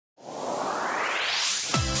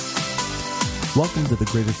Welcome to the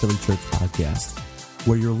Greater Philly Church Podcast,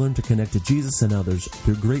 where you'll learn to connect to Jesus and others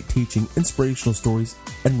through great teaching, inspirational stories,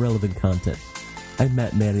 and relevant content. I'm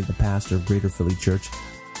Matt Manning, the pastor of Greater Philly Church,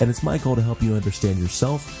 and it's my goal to help you understand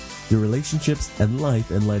yourself, your relationships, and life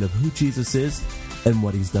in light of who Jesus is and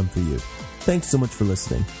what He's done for you. Thanks so much for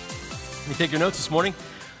listening. Let me take your notes this morning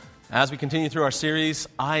as we continue through our series,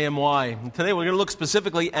 I Am Why. And today we're going to look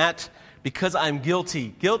specifically at Because I'm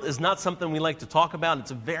Guilty. Guilt is not something we like to talk about.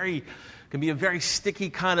 Can be a very sticky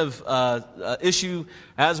kind of issue.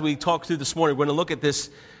 As we talk through this morning, we're going to look at this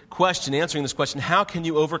question, answering this question, how can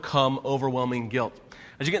you overcome overwhelming guilt?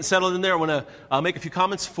 As you're getting settled in there, I want to make a few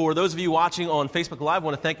comments. For those of you watching on Facebook Live, I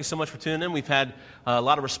want to thank you so much for tuning in. We've had a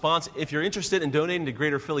lot of response. If you're interested in donating to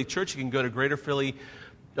Greater Philly Church, you can go to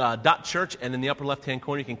greaterphilly.church, and in the upper left-hand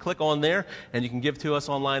corner, you can click on there, and you can give to us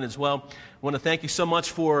online as well. I want to thank you so much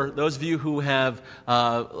for those of you who have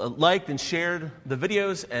liked and shared the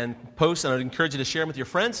videos and posts, and I'd encourage you to share them with your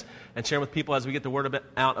friends and share them with people as we get the word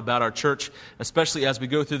out about our church, especially as we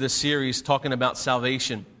go through this series talking about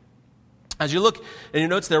salvation. As you look in your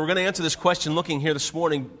notes there, we're going to answer this question looking here this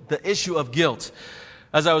morning, the issue of guilt.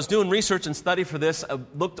 As I was doing research and study for this, I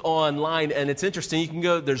looked online, and it's interesting. You can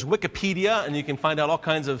go, there's Wikipedia, and you can find out all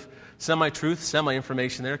kinds of semi-truth,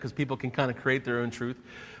 semi-information there, because people can kind of create their own truth.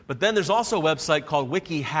 But then there's also a website called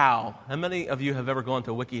WikiHow. How many of you have ever gone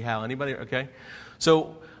to WikiHow? Anybody? Okay.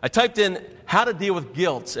 So I typed in how to deal with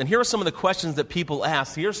guilt, and here are some of the questions that people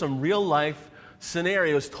ask. Here's some real-life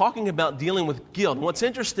scenarios talking about dealing with guilt. And what's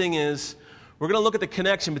interesting is we're going to look at the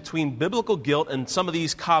connection between biblical guilt and some of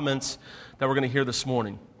these comments that we're going to hear this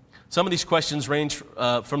morning. Some of these questions range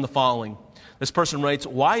from the following. This person writes,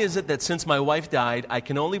 why is it that since my wife died, I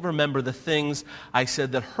can only remember the things I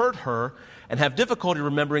said that hurt her and have difficulty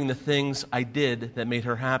remembering the things I did that made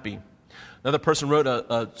her happy? Another person wrote,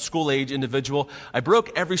 a school-age individual, I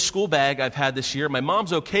broke every school bag I've had this year. My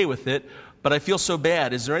mom's okay with it, but I feel so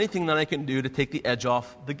bad. Is there anything that I can do to take the edge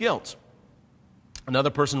off the guilt?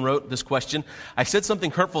 Another person wrote this question, I said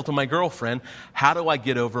something hurtful to my girlfriend. How do I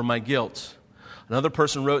get over my guilt? Another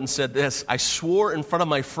person wrote and said this, I swore in front of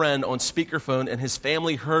my friend on speakerphone and his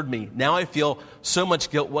family heard me. Now I feel so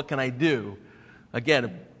much guilt. What can I do?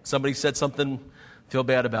 Again, somebody said something I feel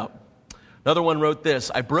bad about. Another one wrote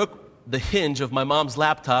this, I broke the hinge of my mom's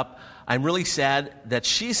laptop. I'm really sad that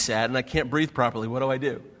she's sad and I can't breathe properly. What do I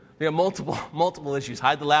do? They have multiple issues.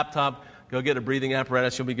 Hide the laptop, go get a breathing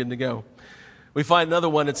apparatus, you'll be good to go. We find another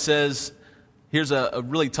one that says, here's a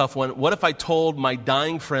really tough one. What if I told my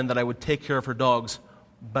dying friend that I would take care of her dogs,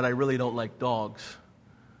 but I really don't like dogs?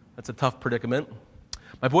 That's a tough predicament.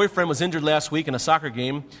 My boyfriend was injured last week in a soccer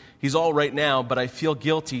game. He's all right now, but I feel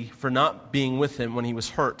guilty for not being with him when he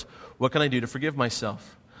was hurt. What can I do to forgive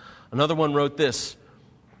myself? Another one wrote this.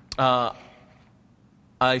 I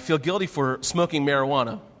feel guilty for smoking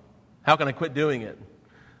marijuana. How can I quit doing it?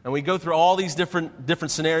 And we go through all these different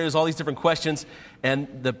scenarios, all these different questions,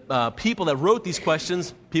 and the people that wrote these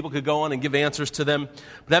questions, people could go on and give answers to them.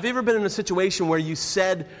 But have you ever been in a situation where you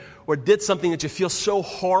said or did something that you feel so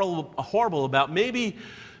horrible about? Maybe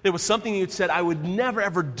it was something you'd said, I would never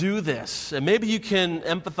ever do this. And maybe you can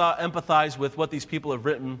empathize with what these people have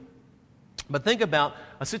written. But think about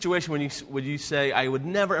a situation when you say, I would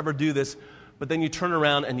never ever do this, but then you turn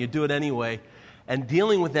around and you do it anyway. And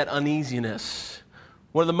dealing with that uneasiness.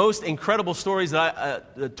 One of the most incredible stories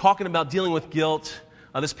that talking about dealing with guilt,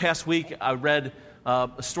 this past week I read a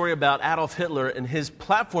story about Adolf Hitler and his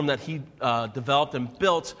platform that he developed and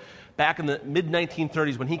built back in the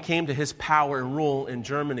mid-1930s when he came to his power and rule in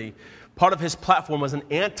Germany. Part of his platform was an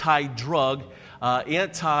anti-drug,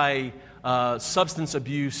 anti-substance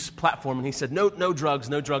abuse platform, and he said, no drugs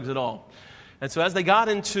at all. And so as they got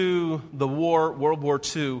into the war, World War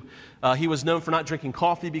II, he was known for not drinking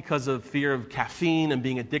coffee because of fear of caffeine and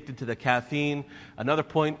being addicted to the caffeine. Another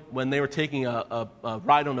point, when they were taking a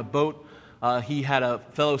ride on a boat, he had a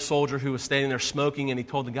fellow soldier who was standing there smoking, and he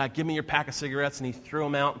told the guy, give me your pack of cigarettes, and he threw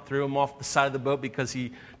them out and threw them off the side of the boat because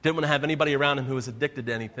he didn't want to have anybody around him who was addicted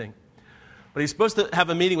to anything. But he's supposed to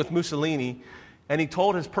have a meeting with Mussolini, and he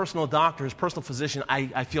told his personal doctor, his personal physician,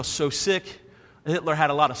 I feel so sick. Hitler had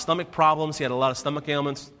a lot of stomach problems. He had a lot of stomach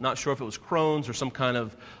ailments. Not sure if it was Crohn's or some kind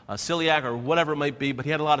of celiac or whatever it might be, but he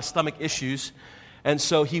had a lot of stomach issues. And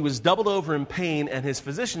so he was doubled over in pain, and his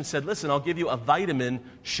physician said, listen, I'll give you a vitamin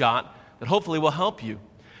shot that hopefully will help you.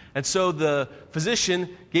 And so the physician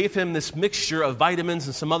gave him this mixture of vitamins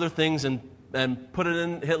and some other things and put it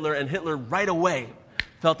in Hitler, and Hitler right away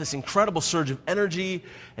felt this incredible surge of energy,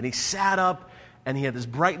 and he sat up, and he had this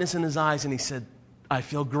brightness in his eyes, and he said, I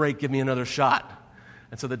feel great, give me another shot.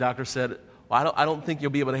 And so the doctor said, well, I don't think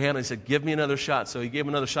you'll be able to handle it. He said, give me another shot. So he gave him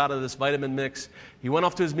another shot of this vitamin mix. He went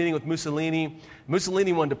off to his meeting with Mussolini.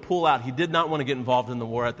 Mussolini wanted to pull out. He did not want to get involved in the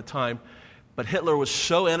war at the time. But Hitler was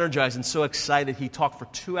so energized and so excited, he talked for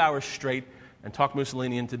 2 hours straight and talked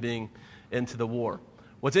Mussolini into being into the war.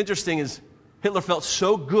 What's interesting is Hitler felt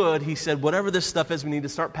so good, he said, whatever this stuff is, we need to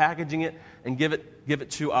start packaging it and give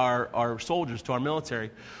it to our soldiers, to our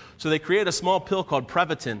military. So they created a small pill called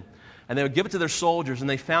Prevatin, and they would give it to their soldiers, and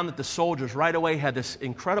they found that the soldiers right away had this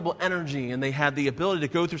incredible energy, and they had the ability to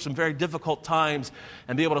go through some very difficult times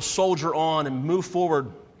and be able to soldier on and move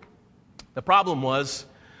forward. The problem was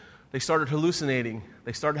they started hallucinating.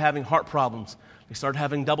 They started having heart problems. They started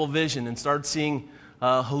having double vision and started seeing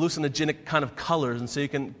hallucinogenic kind of colors, and so you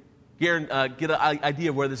can get an idea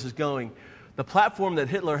of where this is going. The platform that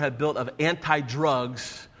Hitler had built of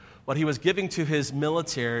anti-drugs, what he was giving to his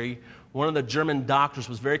military, one of the German doctors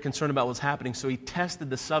was very concerned about what was happening, so he tested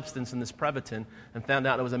the substance in this Prevatin and found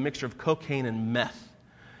out it was a mixture of cocaine and meth.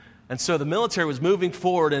 And so the military was moving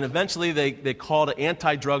forward, and eventually they called it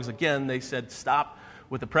anti-drugs again. They said stop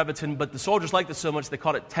with the Prevatin, but the soldiers liked it so much they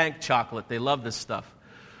called it tank chocolate. They loved this stuff.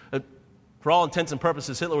 For all intents and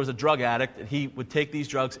purposes, Hitler was a drug addict, and he would take these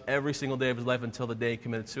drugs every single day of his life until the day he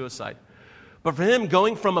committed suicide. But for him,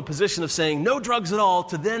 going from a position of saying no drugs at all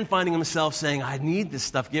to then finding himself saying, I need this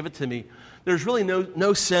stuff, give it to me, there's really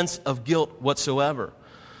no sense of guilt whatsoever.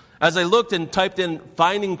 As I looked and typed in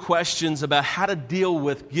finding questions about how to deal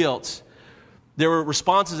with guilt, there were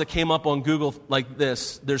responses that came up on Google like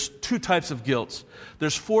this. There's 2 types of guilt.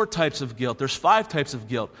 There's 4 types of guilt. There's 5 types of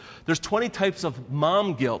guilt. There's 20 types of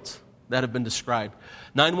mom guilt that have been described.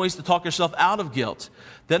 9 ways to talk yourself out of guilt.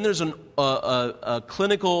 Then there's a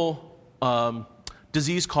clinical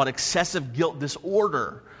disease called excessive guilt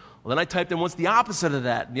disorder. Well, then I typed in what's the opposite of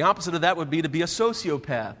that. And the opposite of that would be to be a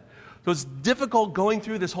sociopath. So it's difficult going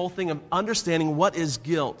through this whole thing of understanding what is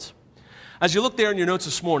guilt. As you look there in your notes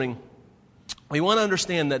this morning, we want to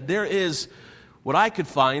understand that there is what I could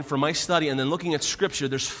find from my study and then looking at Scripture,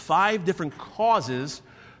 there's 5 different causes,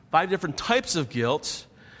 5 different types of guilt.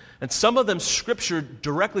 And some of them Scripture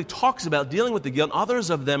directly talks about dealing with the guilt.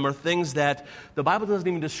 Others of them are things that the Bible doesn't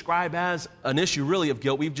even describe as an issue really of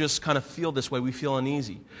guilt. We just kind of feel this way. We feel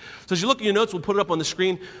uneasy. So as you look at your notes, we'll put it up on the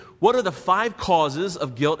screen. What are the 5 causes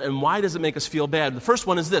of guilt and why does it make us feel bad? The first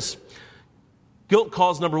one is this. Guilt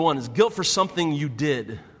cause number 1 is guilt for something you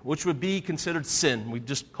did, which would be considered sin. We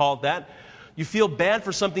just called that. You feel bad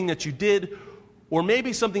for something that you did, or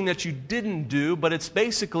maybe something that you didn't do, but it's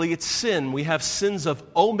sin. We have sins of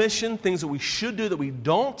omission, things that we should do that we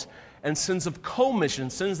don't, and sins of commission,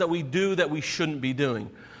 sins that we do that we shouldn't be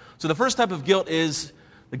doing. So the first type of guilt is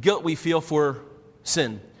the guilt we feel for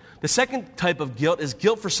sin. The second type of guilt is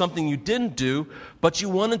guilt for something you didn't do, but you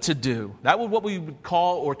wanted to do. That was what we would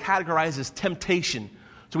call or categorize as temptation.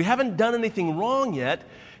 So we haven't done anything wrong yet.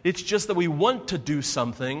 It's just that we want to do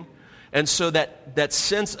something. And so that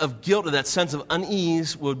sense of guilt or that sense of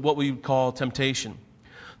unease would what we would call temptation.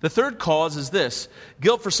 The third cause is this,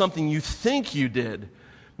 guilt for something you think you did.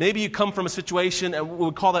 Maybe you come from a situation, and we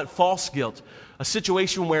would call that false guilt, a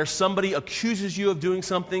situation where somebody accuses you of doing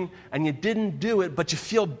something and you didn't do it, but you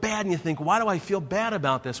feel bad and you think, why do I feel bad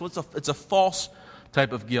about this? Well, it's a false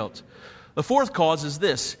type of guilt. The fourth cause is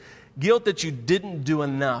this, guilt that you didn't do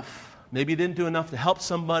enough. Maybe you didn't do enough to help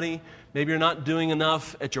somebody. Maybe you're not doing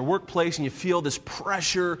enough at your workplace and you feel this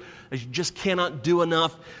pressure that you just cannot do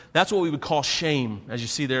enough. That's what we would call shame, as you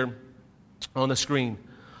see there on the screen.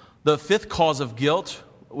 The fifth cause of guilt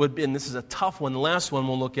would be, and this is a tough one, the last one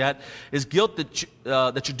we'll look at, is guilt that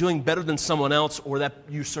you're doing better than someone else or that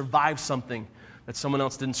you survived something that someone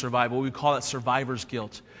else didn't survive. What we call that survivor's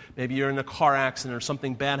guilt. Maybe you're in a car accident or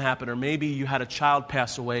something bad happened, or maybe you had a child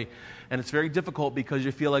pass away. And it's very difficult because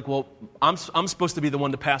you feel like, well, I'm supposed to be the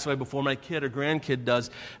one to pass away before my kid or grandkid does.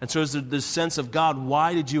 And so there's this sense of, God,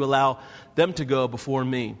 why did you allow them to go before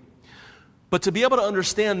me? But to be able to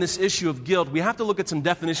understand this issue of guilt, we have to look at some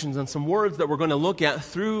definitions and some words that we're going to look at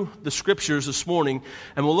through the Scriptures this morning.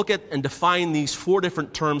 And we'll look at and define these 4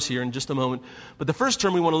 different terms here in just a moment. But the first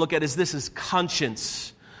term we want to look at is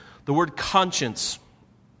conscience. The word conscience.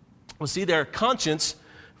 We'll see there, conscience,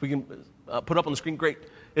 if we can put up on the screen, great,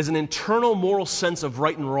 is an internal moral sense of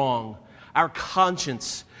right and wrong, our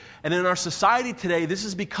conscience. And in our society today, this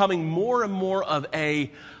is becoming more and more of a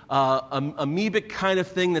amoebic kind of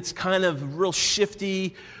thing that's kind of real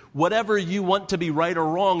shifty. Whatever you want to be right or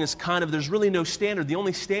wrong is kind of, there's really no standard. The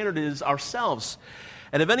only standard is ourselves.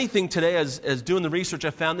 And if anything today, as doing the research, I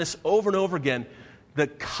found this over and over again, the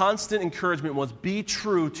constant encouragement was be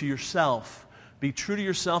true to yourself. Be true to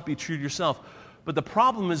yourself, be true to yourself. But the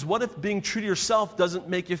problem is, what if being true to yourself doesn't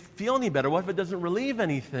make you feel any better? What if it doesn't relieve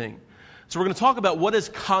anything? So we're going to talk about what is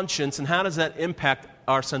conscience and how does that impact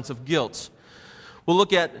our sense of guilt. We'll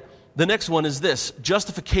look at the next one is this,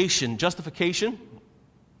 justification. Justification,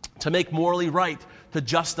 to make morally right, to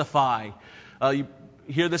justify. You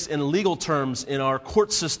hear this in legal terms in our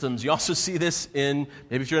court systems. You also see this in,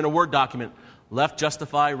 maybe if you're in a Word document, left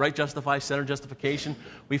justify, right justify, center justification.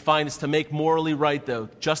 We find it's to make morally right, though.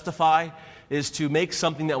 Justify is to make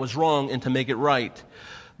something that was wrong and to make it right.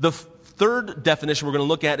 The third definition we're going to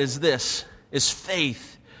look at is this, is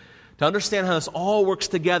faith. To understand how this all works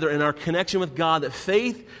together in our connection with God, that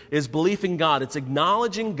faith is belief in God. It's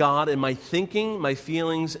acknowledging God in my thinking, my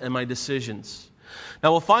feelings, and my decisions.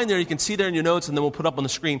 Now we'll find there, you can see there in your notes, and then we'll put up on the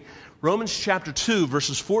screen, Romans chapter 2,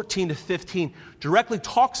 verses 14 to 15, directly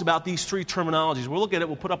talks about these three terminologies. We'll look at it,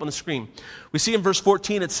 we'll put up on the screen. We see in verse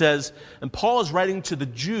 14 it says, and Paul is writing to the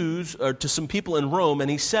Jews, or to some people in Rome, and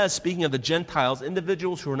he says, speaking of the Gentiles,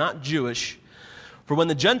 individuals who are not Jewish, for when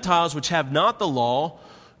the Gentiles which have not the law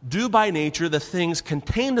do by nature the things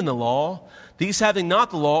contained in the law, these having not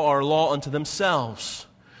the law are a law unto themselves.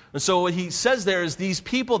 And so what he says there is these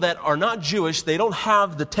people that are not Jewish, they don't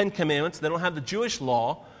have the Ten Commandments, they don't have the Jewish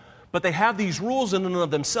law, but they have these rules in and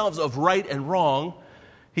of themselves of right and wrong.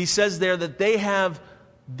 He says there that they have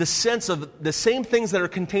the sense of the same things that are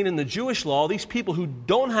contained in the Jewish law. These people who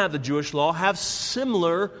don't have the Jewish law have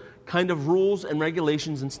similar kind of rules and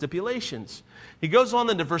regulations and stipulations. He goes on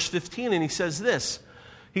into verse 15 and he says this.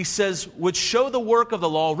 He says, which show the work of the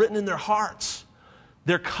law written in their hearts,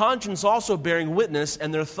 their conscience also bearing witness,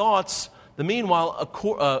 and their thoughts, the meanwhile,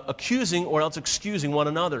 accusing or else excusing one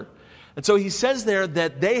another. And so he says there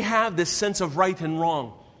that they have this sense of right and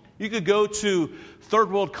wrong. You could go to third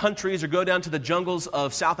world countries or go down to the jungles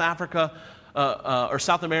of South Africa or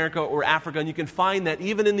South America or Africa, and you can find that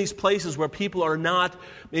even in these places where people are not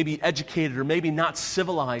maybe educated or maybe not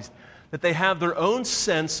civilized, that they have their own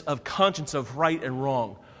sense of conscience of right and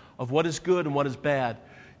wrong, of what is good and what is bad.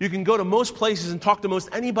 You can go to most places and talk to most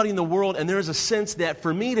anybody in the world, and there is a sense that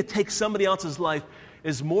for me to take somebody else's life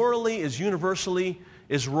is morally, is universally,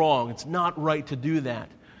 is wrong. It's not right to do that.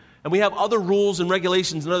 And we have other rules and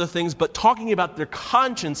regulations and other things, but talking about their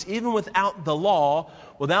conscience, even without the law,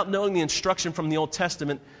 without knowing the instruction from the Old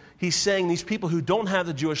Testament, he's saying these people who don't have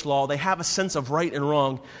the Jewish law, they have a sense of right and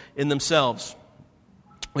wrong in themselves.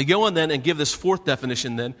 We go on then and give this fourth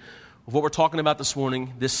definition then of what we're talking about this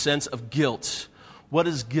morning, this sense of guilt. What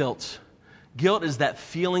is guilt? Guilt is that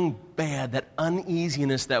feeling bad, that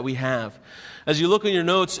uneasiness that we have. As you look in your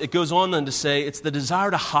notes, it goes on then to say it's the desire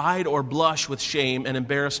to hide or blush with shame and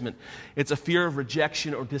embarrassment. It's a fear of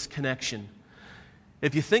rejection or disconnection.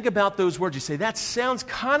 If you think about those words, you say, that sounds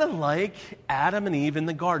kind of like Adam and Eve in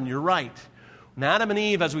the garden. You're right. When Adam and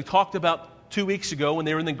Eve, as we talked about 2 weeks ago when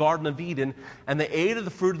they were in the Garden of Eden, and they ate of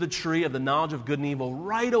the fruit of the tree of the knowledge of good and evil,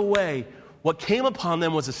 right away, what came upon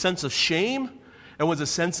them was a sense of shame and was a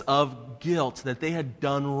sense of guilt that they had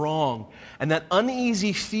done wrong. And that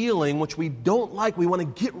uneasy feeling, which we don't like, we want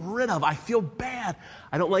to get rid of. I feel bad.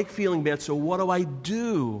 I don't like feeling bad, so what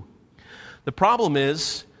do? The problem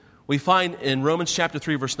is, we find in Romans chapter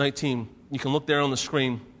 3, verse 19, you can look there on the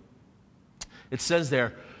screen, it says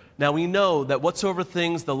there, now we know that whatsoever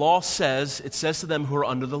things the law says, it says to them who are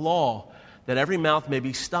under the law, that every mouth may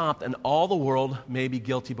be stopped and all the world may be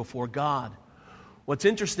guilty before God. What's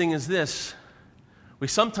interesting is this. We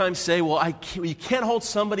sometimes say, well, you can't hold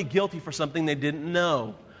somebody guilty for something they didn't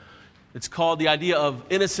know. It's called the idea of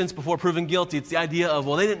innocence before proven guilty. It's the idea of,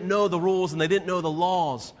 well, they didn't know the rules and they didn't know the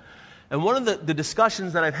laws. And one of the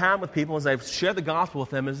discussions that I've had with people as I've shared the gospel with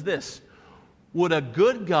them is this. Would a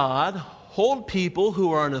good God hold people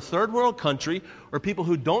who are in a third world country or people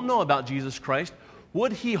who don't know about Jesus Christ,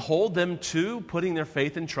 would he hold them to putting their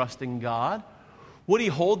faith and trust in God? Would he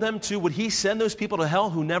hold them to, would he send those people to hell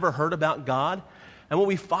who never heard about God? And what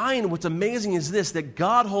we find, what's amazing is this, that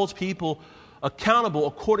God holds people accountable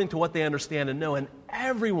according to what they understand and know. And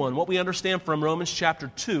everyone, what we understand from Romans chapter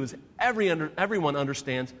 2 is everyone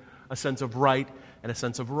understands a sense of right and a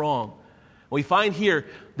sense of wrong. We find here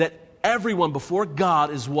that everyone before God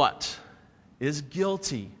is what? Is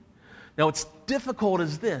guilty. Now, what's difficult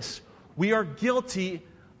is this. We are guilty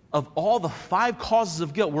of all the 5 causes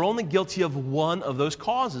of guilt. We're only guilty of one of those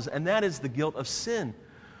causes, and that is the guilt of sin.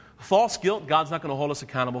 False guilt, God's not going to hold us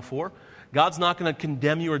accountable for. God's not going to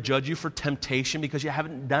condemn you or judge you for temptation because you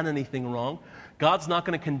haven't done anything wrong. God's not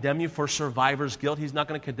going to condemn you for survivor's guilt. He's not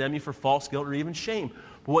going to condemn you for false guilt or even shame.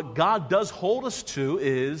 But what God does hold us to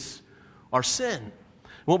is our sin.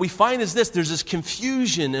 What we find is this, there's this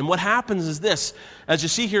confusion, and what happens is this, as you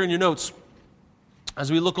see here in your notes,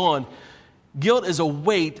 as we look on, Guilt is a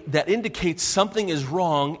weight that indicates something is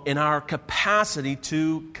wrong in our capacity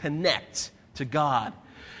to connect to God.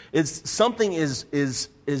 Something is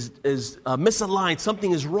misaligned,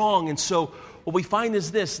 something is wrong. And so what we find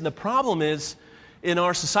is this, and the problem is, in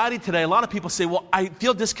our society today, a lot of people say, well, I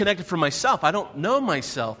feel disconnected from myself. I don't know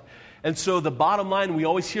myself. And so the bottom line, we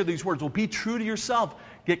always hear these words, well, be true to yourself.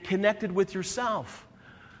 Get connected with yourself.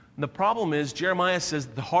 And the problem is, Jeremiah says,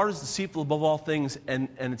 the heart is deceitful above all things, and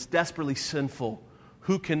it's desperately sinful.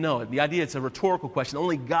 Who can know it? The idea, it's a rhetorical question.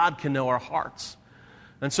 Only God can know our hearts.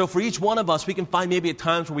 And so for each one of us, we can find maybe at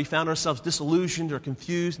times where we found ourselves disillusioned or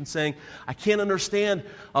confused and saying, I can't understand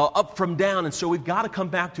up from down. And so we've got to come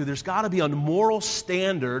back to, there's got to be a moral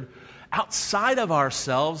standard outside of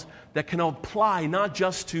ourselves that can apply not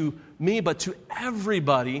just to me, but to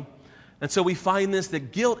everybody. And so we find this,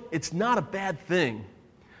 that guilt, it's not a bad thing.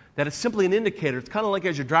 That it's simply an indicator. It's kind of like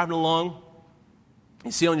as you're driving along,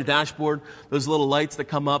 you see on your dashboard those little lights that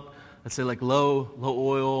come up that say like low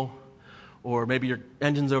oil, or maybe your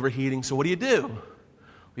engine's overheating. So what do? Well,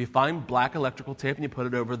 you find black electrical tape and you put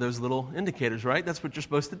it over those little indicators, right? That's what you're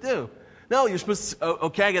supposed to do. No, you're supposed to,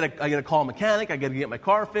 okay, I gotta call a mechanic, I gotta get my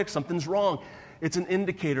car fixed, something's wrong. It's an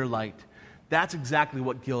indicator light. That's exactly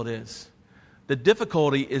what guilt is. The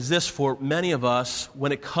difficulty is this for many of us,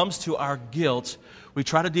 when it comes to our guilt, we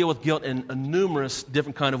try to deal with guilt in numerous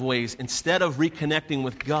different kind of ways. Instead of reconnecting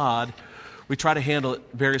with God, we try to handle it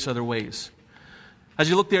various other ways. As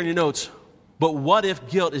you look there in your notes, but what if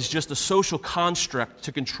guilt is just a social construct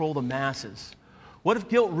to control the masses? What if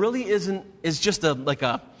guilt really is just just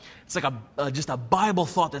a Bible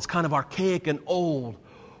thought that's kind of archaic and old?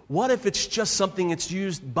 What if it's just something that's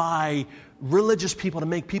used by religious people to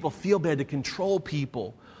make people feel bad, to control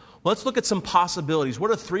people? Well, let's look at some possibilities.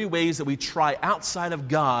 What are 3 ways that we try outside of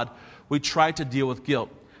God, we try to deal with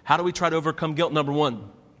guilt? How do we try to overcome guilt? Number 1,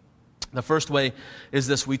 the first way is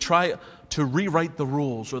this. We try to rewrite the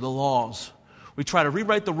rules or the laws. We try to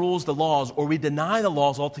rewrite the rules, the laws, or we deny the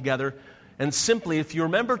laws altogether. And simply, if you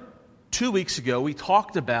remember 2 weeks ago, we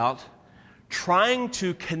talked about trying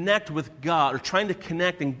to connect with God, or trying to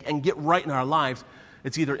connect and get right in our lives.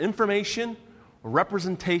 It's either information, or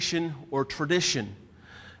representation, or tradition.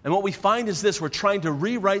 And what we find is this, we're trying to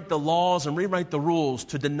rewrite the laws and rewrite the rules,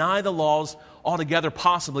 to deny the laws altogether,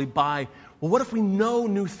 possibly by, well, what if we know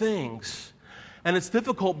new things? And it's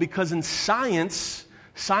difficult because in science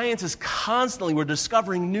is constantly, we're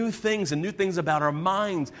discovering new things and new things about our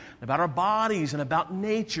minds, about our bodies, and about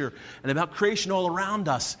nature, and about creation all around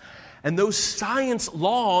us. And those science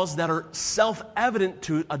laws that are self-evident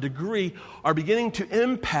to a degree are beginning to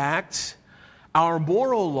impact our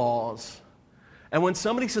moral laws. And when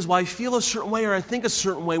somebody says, well, I feel a certain way or I think a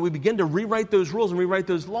certain way, we begin to rewrite those rules and rewrite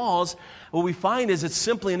those laws. What we find is it's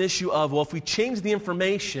simply an issue of, well, if we change the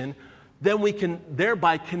information, then we can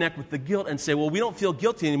thereby connect with the guilt and say, well, we don't feel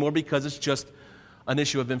guilty anymore because it's just an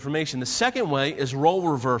issue of information. The second way is role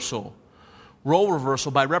reversal. Role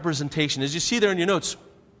reversal by representation. As you see there in your notes,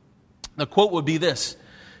 the quote would be this,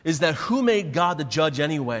 is that who made God the judge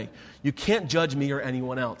anyway? You can't judge me or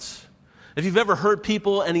anyone else. If you've ever heard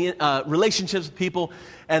people, any relationships with people,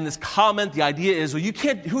 and this comment, the idea is, well,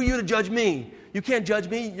 who are you to judge me? You can't judge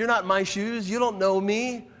me. You're not in my shoes. You don't know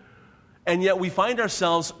me. And yet we find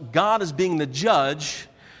ourselves, God as being the judge,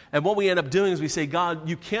 and what we end up doing is we say, God,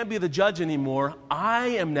 you can't be the judge anymore. I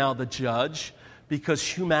am now the judge, because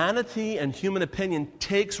humanity and human opinion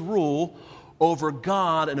takes rule over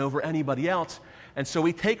God and over anybody else. And so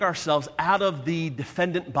we take ourselves out of the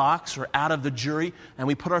defendant box or out of the jury, and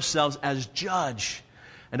we put ourselves as judge.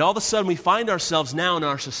 And all of a sudden we find ourselves now in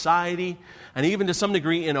our society, and even to some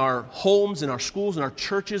degree in our homes, in our schools, in our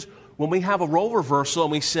churches, when we have a role reversal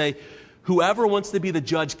and we say, whoever wants to be the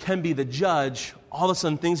judge can be the judge, all of a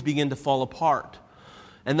sudden things begin to fall apart.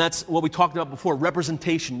 And that's what we talked about before,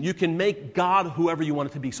 representation. You can make God whoever you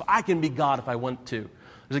want it to be. So I can be God if I want to.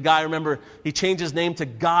 There's a guy, I remember, he changed his name to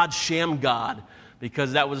God Shamgod,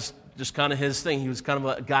 because that was just kind of his thing. He was kind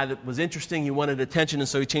of a guy that was interesting. He wanted attention, and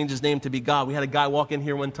so he changed his name to be God. We had a guy walk in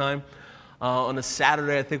here one time on a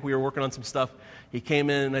Saturday. I think we were working on some stuff. He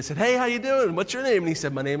came in, and I said, hey, how you doing? What's your name? And he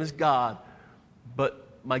said, my name is God, but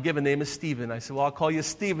my given name is Stephen. I said, well, I'll call you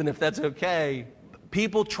Stephen if that's okay.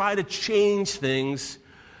 People try to change things,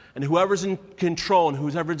 and whoever's in control and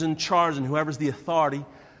whoever's in charge and whoever's the authority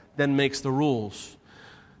then makes the rules.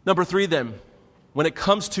 Number 3 then, when it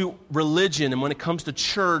comes to religion and when it comes to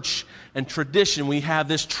church and tradition, we have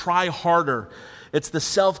this try harder. It's the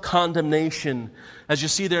self-condemnation. As you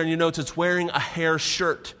see there in your notes, it's wearing a hair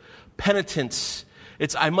shirt. Penitence.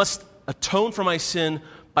 It's I must atone for my sin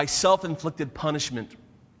by self-inflicted punishment.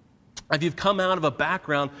 If you've come out of a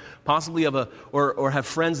background, possibly or have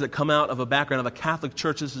friends that come out of a background of a Catholic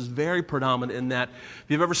church, this is very predominant in that. If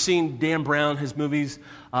you've ever seen Dan Brown, his movies,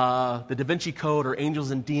 The Da Vinci Code or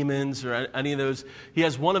Angels and Demons or any of those, he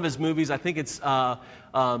has one of his movies, I think it's The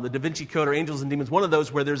Da Vinci Code or Angels and Demons, one of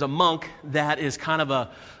those where there's a monk that is kind of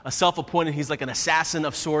a self-appointed, he's like an assassin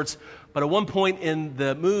of sorts. But at one point in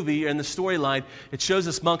the movie, or in the storyline, it shows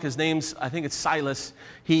this monk, his name's, I think it's Silas,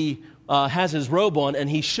 he has his robe on, and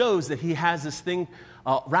he shows that he has this thing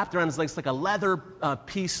wrapped around his legs, like a leather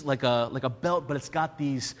piece, like a belt, but it's got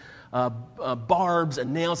these barbs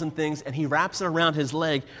and nails and things, and he wraps it around his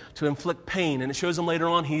leg to inflict pain. And it shows him later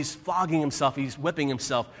on he's flogging himself, he's whipping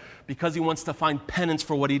himself, because he wants to find penance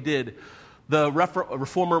for what he did. The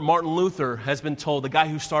reformer Martin Luther has been told, the guy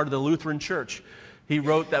who started the Lutheran Church, he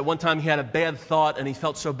wrote that one time he had a bad thought, and he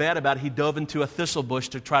felt so bad about it, he dove into a thistle bush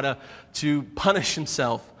to try to punish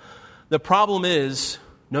himself. The problem is,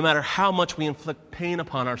 no matter how much we inflict pain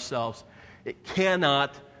upon ourselves, it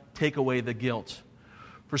cannot take away the guilt.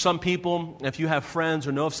 For some people, if you have friends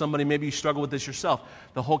or know of somebody, maybe you struggle with this yourself,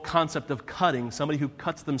 the whole concept of cutting, somebody who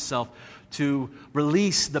cuts themselves to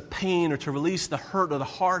release the pain or to release the hurt or the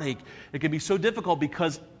heartache, it can be so difficult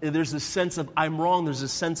because there's this sense of I'm wrong, there's a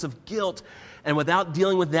sense of guilt, and without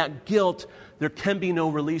dealing with that guilt, there can be no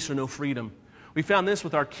release or no freedom. We found this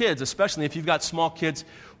with our kids, especially if you've got small kids.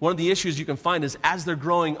 One of the issues you can find is as they're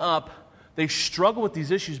growing up, they struggle with these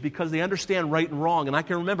issues because they understand right and wrong. And I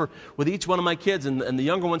can remember with each one of my kids, and the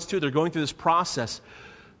younger ones too, they're going through this process.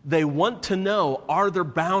 They want to know, are there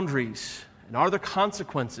boundaries and are there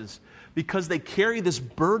consequences? Because they carry this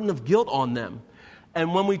burden of guilt on them.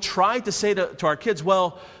 And when we try to say to our kids,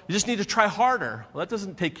 well, you just need to try harder, well, that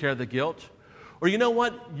doesn't take care of the guilt. Or you know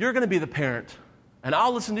what, you're going to be the parent. And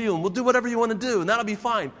I'll listen to you, and we'll do whatever you want to do, and that'll be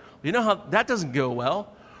fine. Well, you know how that doesn't go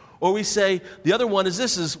well. Or we say, the other one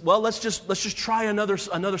is well, let's just try another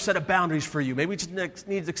set of boundaries for you. Maybe we just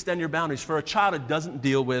need to extend your boundaries. For a child, it doesn't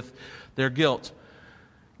deal with their guilt.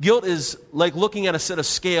 Guilt is like looking at a set of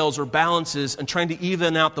scales or balances and trying to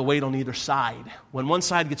even out the weight on either side. When one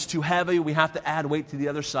side gets too heavy, we have to add weight to the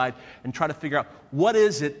other side and try to figure out what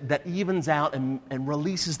is it that evens out and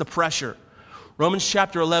releases the pressure. Romans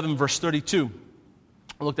chapter 11, verse 32.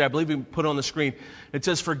 Look there, I believe we put it on the screen. It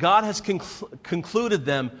says, for God has concluded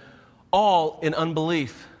them all in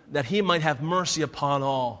unbelief, that he might have mercy upon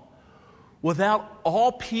all. Without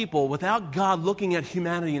all people, without God looking at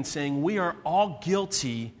humanity and saying, we are all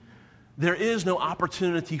guilty, there is no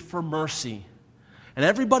opportunity for mercy. And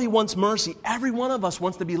everybody wants mercy. Every one of us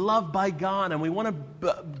wants to be loved by God, and we want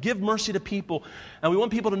to give mercy to people, and we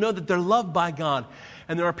want people to know that they're loved by God.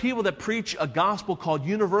 And there are people that preach a gospel called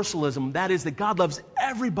universalism. That is, that God loves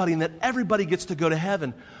everybody and that everybody gets to go to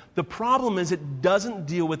heaven. The problem is it doesn't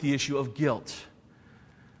deal with the issue of guilt.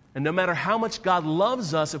 And no matter how much God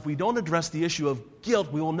loves us, if we don't address the issue of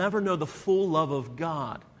guilt, we will never know the full love of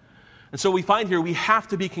God. And so we find here we have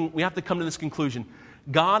to come to this conclusion.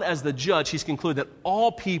 God, as the judge, he's concluded that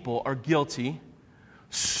all people are guilty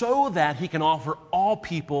so that he can offer all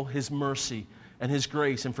people his mercy and his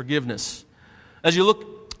grace and forgiveness. As you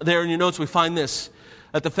look there in your notes, we find this,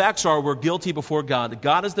 that the facts are we're guilty before God, that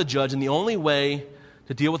God is the judge, and the only way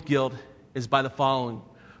to deal with guilt is by the following.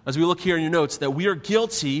 As we look here in your notes, that we are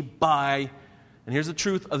guilty by, and here's the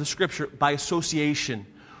truth of the Scripture, by association.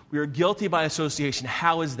 We are guilty by association.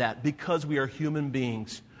 How is that? Because we are human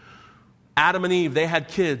beings. Adam and Eve, they had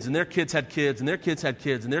kids, and their kids had kids, and their kids had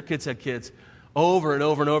kids, and their kids had kids, over and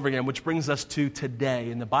over and over again, which brings us to today.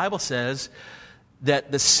 And the Bible says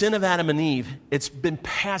that the sin of Adam and Eve, it's been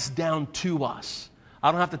passed down to us.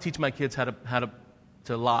 I don't have to teach my kids how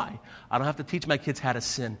to lie. I don't have to teach my kids how to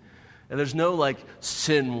sin. And there's no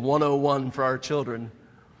sin 101 for our children.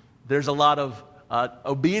 There's a lot of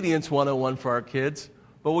obedience 101 for our kids.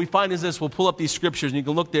 But what we find is this. We'll pull up these scriptures, and you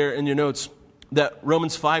can look there in your notes, that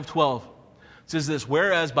Romans 5:12 says this,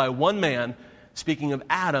 whereas by one man, speaking of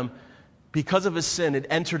Adam, because of his sin, it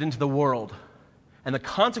entered into the world. And the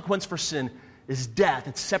consequence for sin is death.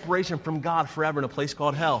 It's separation from God forever in a place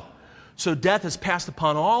called hell. So death has passed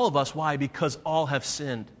upon all of us. Why? Because all have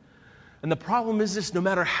sinned. And the problem is this, no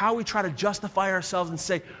matter how we try to justify ourselves and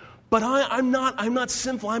say, but I'm not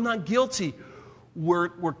sinful, I'm not guilty,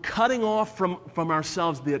 we're cutting off from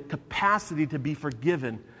ourselves the capacity to be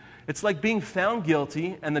forgiven. It's like being found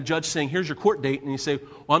guilty and the judge saying, here's your court date, and you say,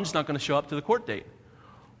 well, I'm just not going to show up to the court date.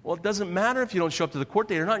 Well, it doesn't matter if you don't show up to the court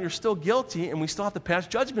date or not, you're still guilty, and we still have to pass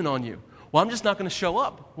judgment on you. Well, I'm just not going to show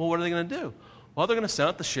up. Well, what are they going to do? Well, they're going to send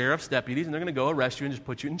out the sheriff's deputies, and they're going to go arrest you and just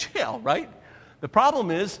put you in jail, right? The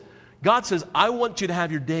problem is, God says, I want you to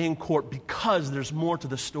have your day in court because there's more to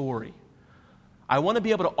the story. I want to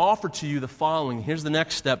be able to offer to you the following. Here's the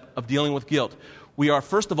next step of dealing with guilt. We are,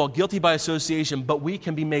 first of all, guilty by association, but we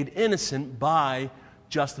can be made innocent by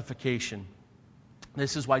justification.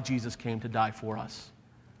 This is why Jesus came to die for us.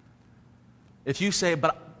 If you say,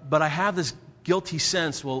 but I have this guilty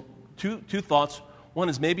sense, well, two thoughts. One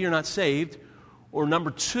is maybe you're not saved, or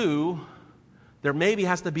number two, there maybe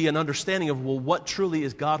has to be an understanding of, well, what truly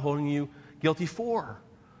is God holding you guilty for?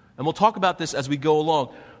 And we'll talk about this as we go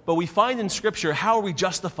along. But we find in Scripture, how are we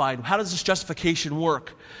justified? How does this justification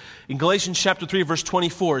work? In Galatians chapter 3, verse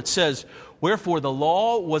 24, it says, "Wherefore the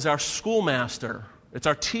law was our schoolmaster," it's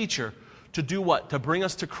our teacher, to do what? To bring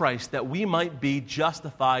us to Christ, that we might be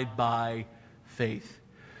justified by faith.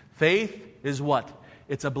 Faith is what?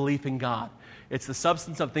 It's a belief in God. It's the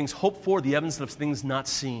substance of things hoped for, the evidence of things not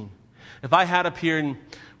seen. If I had up here, and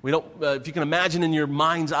if you can imagine in your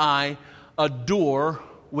mind's eye, a door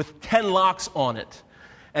with 10 locks on it,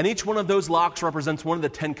 and each one of those locks represents one of the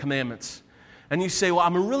 10 commandments. And you say, well,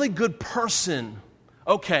 I'm a really good person.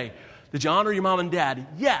 Okay, did you honor your mom and dad?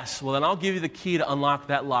 Yes. Well, then I'll give you the key to unlock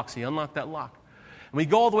that lock. So you unlock that lock. And we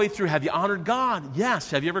go all the way through. Have you honored God? Yes.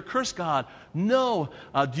 Have you ever cursed God? No.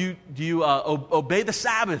 Do you obey the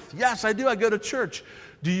Sabbath? Yes, I do. I go to church.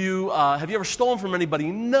 Have you ever stolen from anybody?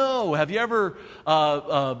 No. Have you ever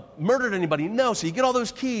murdered anybody? No. So you get all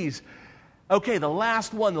those keys. Okay, the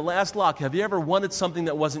last one, the last lock. Have you ever wanted something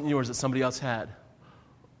that wasn't yours that somebody else had?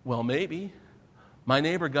 Well, maybe. My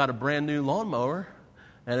neighbor got a brand new lawnmower,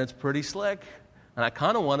 and it's pretty slick, and I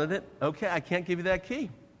kind of wanted it. Okay, I can't give you that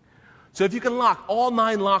key. So if you can lock all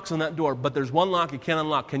 9 locks on that door, but there's one lock you can't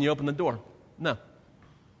unlock, can you open the door? No.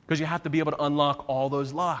 Because you have to be able to unlock all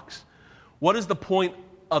those locks. What is the point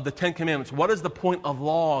of the 10 Commandments? What is the point of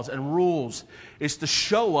laws and rules? It's to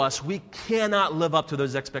show us we cannot live up to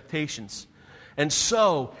those expectations. And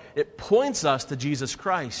so it points us to Jesus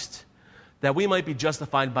Christ, that we might be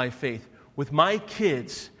justified by faith. With my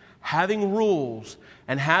kids, having rules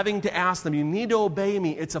and having to ask them, you need to obey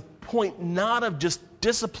me, it's a point not of just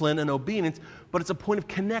discipline and obedience, but it's a point of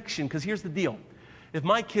connection. Because here's the deal. If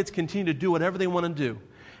my kids continue to do whatever they want to do,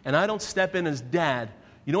 and I don't step in as dad,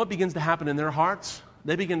 you know what begins to happen in their hearts?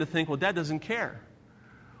 They begin to think, well, Dad doesn't care.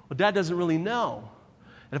 Well, Dad doesn't really know.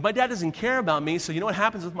 And if my dad doesn't care about me, so you know what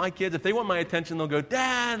happens with my kids? If they want my attention, they'll go,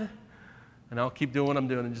 Dad, and I'll keep doing what I'm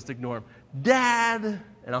doing and just ignore them. Dad,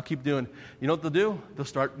 and I'll keep doing. You know what they'll do? They'll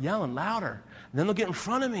start yelling louder. And then they'll get in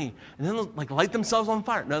front of me. And then they'll light themselves on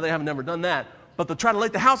fire. No, they haven't never done that. But they'll try to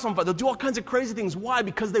light the house on fire. They'll do all kinds of crazy things. Why?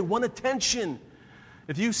 Because they want attention.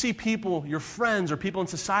 If you see people, your friends or people in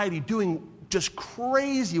society doing just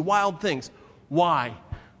crazy, wild things, why?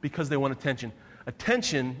 Because they want attention.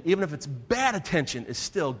 Attention, even if it's bad attention, is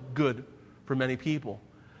still good for many people.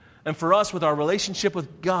 And for us, with our relationship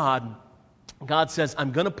with God, God says,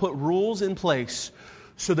 I'm going to put rules in place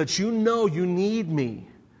so that you know you need me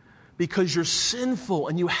because you're sinful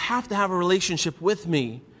and you have to have a relationship with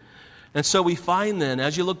me. And so we find then,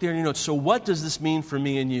 as you look there in your notes, so what does this mean for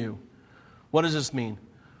me and you? What does this mean?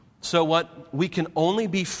 So what? We can only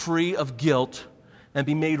be free of guilt and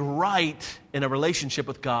be made right in a relationship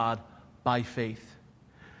with God by faith.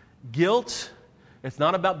 Guilt, it's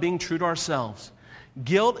not about being true to ourselves.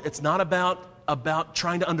 Guilt, it's not about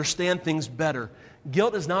trying to understand things better.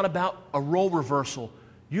 Guilt is not about a role reversal.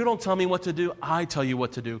 You don't tell me what to do, I tell you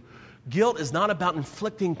what to do. Guilt is not about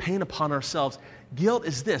inflicting pain upon ourselves. Guilt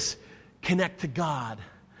is this, connect to God.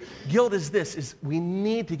 Guilt is this, is we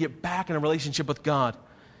need to get back in a relationship with God.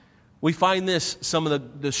 We find this, some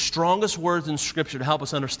of the strongest words in Scripture to help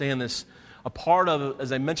us understand this. A part of,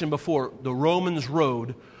 as I mentioned before, the Romans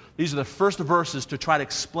Road. These are the first verses to try to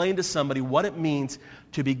explain to somebody what it means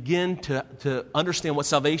to begin to understand what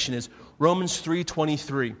salvation is. Romans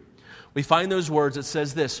 3:23. We find those words. It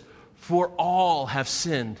says this, for all have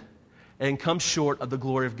sinned and come short of the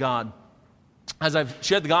glory of God. As I've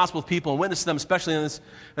shared the gospel with people and witnessed to them, especially in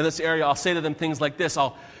this area, I'll say to them things like this.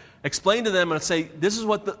 I'll explain to them and I'll say, this is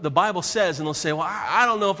what the Bible says. And they'll say, well, I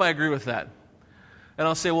don't know if I agree with that. And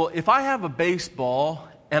I'll say, well, if I have a baseball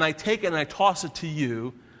and I take it and I toss it to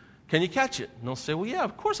you, can you catch it? And they'll say, well, yeah,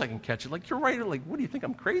 of course I can catch it. Like, you're right. Like, what do you think,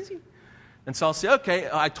 I'm crazy? And so I'll say, okay,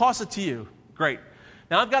 I toss it to you. Great.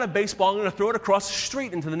 Now I've got a baseball. I'm going to throw it across the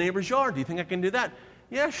street into the neighbor's yard. Do you think I can do that?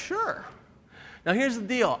 Yeah, sure. Now here's the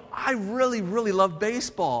deal. I really, really love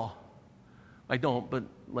baseball. I don't, but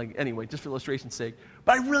anyway, just for illustration's sake.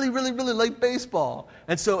 But I really, really, really like baseball.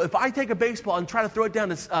 And so if I take a baseball and try to throw it down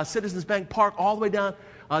to Citizens Bank Park all the way down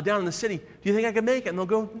in the city, do you think I can make it? And they'll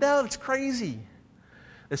go, no, it's crazy.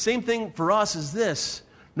 The same thing for us is this.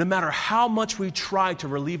 No matter how much we try to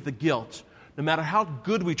relieve the guilt, no matter how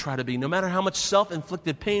good we try to be, no matter how much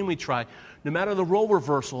self-inflicted pain we try, no matter the role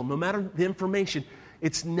reversal, no matter the information,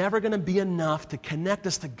 it's never going to be enough to connect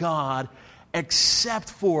us to God except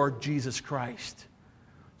for Jesus Christ.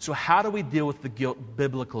 So how do we deal with the guilt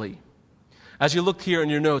biblically? As you look here in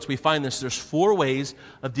your notes, we find there's 4 ways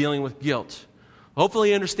of dealing with guilt. Hopefully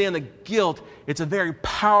you understand that guilt, it's a very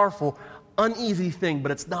powerful, uneasy thing,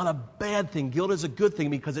 but it's not a bad thing. Guilt is a good thing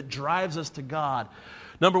because it drives us to God.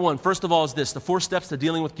 Number 1, first of all, is this. The 4 steps to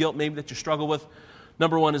dealing with guilt, maybe that you struggle with.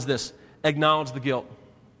 Number 1 is this. Acknowledge the guilt.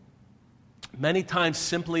 Many times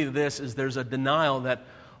simply this is there's a denial that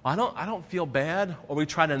I don't feel bad, or we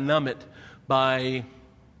try to numb it by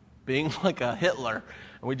being like a Hitler,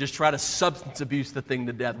 and we just try to substance abuse the thing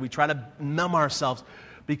to death. We try to numb ourselves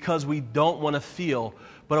because we don't want to feel.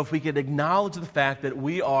 But if we could acknowledge the fact that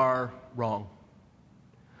we are wrong.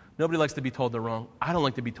 Nobody likes to be told they're wrong. I don't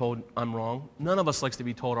like to be told I'm wrong. None of us likes to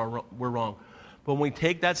be told we're wrong. But when we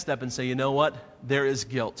take that step and say, you know what? There is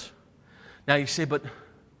guilt. Now you say, but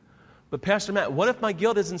Pastor Matt, what if my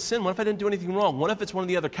guilt isn't sin? What if I didn't do anything wrong? What if it's one of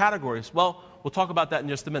the other categories? Well, we'll talk about that in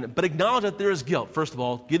just a minute. But acknowledge that there is guilt, first of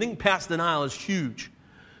all. Getting past denial is huge.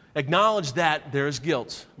 Acknowledge that there is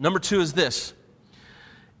guilt. Number 2 is this.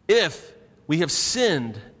 If we have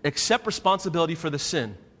sinned, accept responsibility for the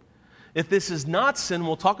sin. If this is not sin,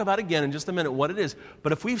 we'll talk about again in just a minute what it is.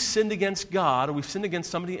 But if we've sinned against God or we've sinned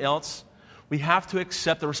against somebody else, we have to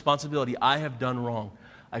accept the responsibility. I have done wrong.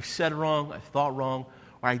 I've said wrong. I've thought wrong.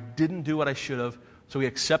 Or I didn't do what I should have. So we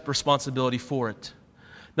accept responsibility for it.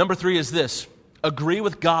 Number 3 is this. Agree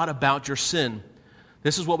with God about your sin.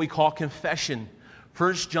 This is what we call confession.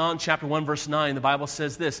 1 John chapter 1, verse 9, the Bible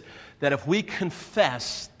says this, that if we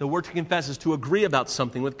confess, the word to confess is to agree about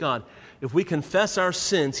something with God. If we confess our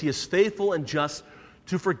sins, He is faithful and just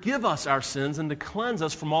to forgive us our sins and to cleanse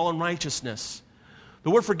us from all unrighteousness. The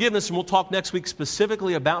word forgiveness, and we'll talk next week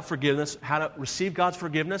specifically about forgiveness, how to receive God's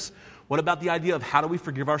forgiveness. What about the idea of how do we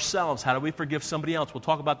forgive ourselves? How do we forgive somebody else? We'll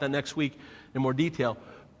talk about that next week in more detail.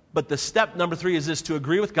 But the step number 3 is this, to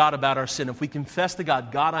agree with God about our sin. If we confess to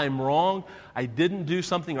God, God, I'm wrong, I didn't do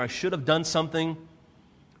something, or I should have done something,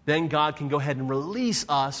 then God can go ahead and release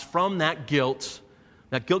us from that guilt.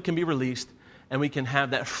 That guilt can be released, and we can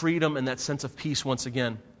have that freedom and that sense of peace once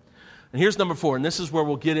again. And here's number 4, and this is where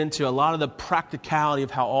we'll get into a lot of the practicality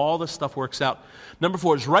of how all this stuff works out. Number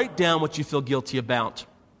 4 is write down what you feel guilty about.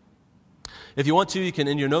 If you want to, you can,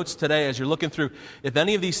 in your notes today, as you're looking through, if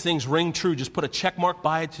any of these things ring true, just put a check mark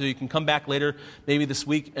by it so you can come back later, maybe this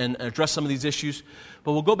week, and address some of these issues.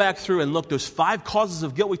 But we'll go back through and look. Those 5 causes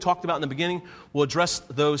of guilt we talked about in the beginning, we'll address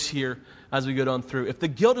those here as we go on through. If the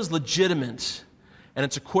guilt is legitimate, and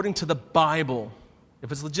it's according to the Bible,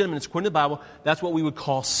 if it's legitimate, it's according to the Bible, that's what we would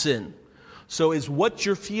call sin. So is what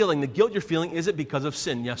you're feeling, the guilt you're feeling, is it because of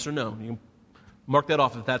sin? Yes or no? You can mark that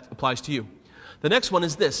off if that applies to you. The next one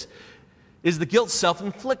is this. Is the guilt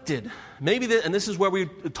self-inflicted? Maybe, and this is where we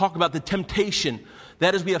talk about the temptation.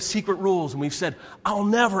 That is, we have secret rules, and we've said, I'll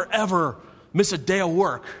never, ever miss a day of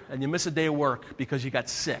work. And you miss a day of work because you got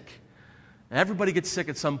sick. And everybody gets sick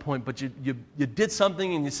at some point, but you did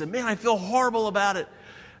something, and you said, man, I feel horrible about it.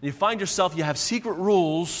 And you find yourself, you have secret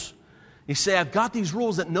rules. You say, I've got these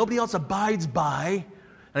rules that nobody else abides by,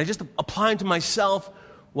 and I just apply them to myself.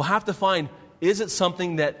 We'll have to find, is it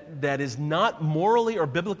something that is not morally or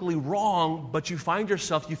biblically wrong, but you find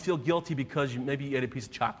yourself, you feel guilty because maybe you ate a piece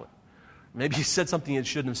of chocolate. Maybe you said something you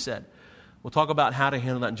shouldn't have said. We'll talk about how to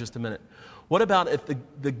handle that in just a minute. What about if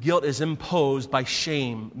the guilt is imposed by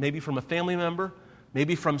shame? Maybe from a family member,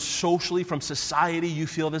 maybe from socially, from society, you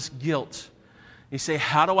feel this guilt. You say,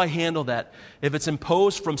 how do I handle that? If it's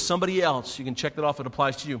imposed from somebody else, you can check that off, it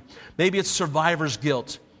applies to you. Maybe it's survivor's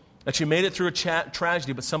guilt, that you made it through a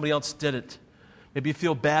tragedy, but somebody else did it. Maybe you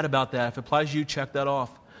feel bad about that. If it applies to you, check that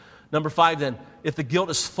off. Number 5 then, if the guilt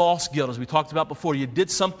is false guilt, as we talked about before, you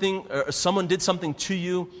did something, or someone did something to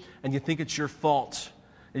you, and you think it's your fault,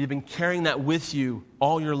 and you've been carrying that with you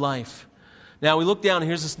all your life. Now we look down, and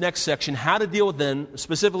here's this next section, how to deal with then,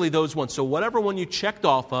 specifically those ones. So whatever one you checked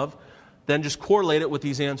off of, then just correlate it with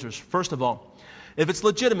these answers. First of all, if it's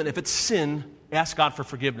legitimate, if it's sin, ask God for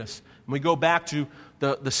forgiveness. And we go back to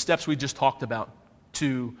the steps we just talked about,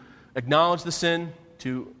 to acknowledge the sin,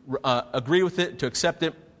 to agree with it, to accept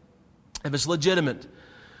it, if it's legitimate.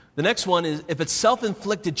 The next one is, if it's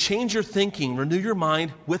self-inflicted, change your thinking, renew your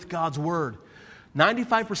mind with God's Word.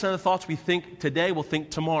 95% of the thoughts we think today, we'll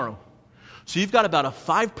think tomorrow. So you've got about a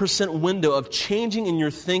 5% window of changing in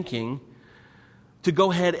your thinking to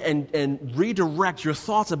go ahead and redirect your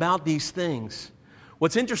thoughts about these things.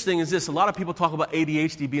 What's interesting is this, a lot of people talk about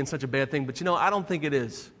ADHD being such a bad thing, but I don't think it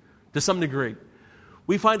is, to some degree.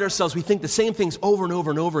 we find ourselves, we think the same things over and over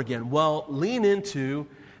and over again. Well, lean into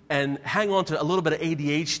and hang on to a little bit of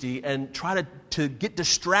ADHD and try to get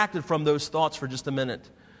distracted from those thoughts for just a minute.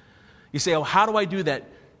 You say, oh, how do I do that?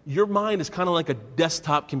 Your mind is kind of like a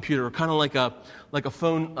desktop computer, or kind of like a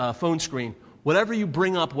phone screen. Whatever you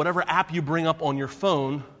bring up, whatever app you bring up on your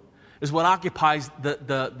phone is what occupies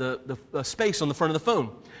the space on the front of the phone.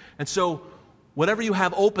 And so whatever you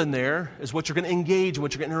have open there is what you're going to engage and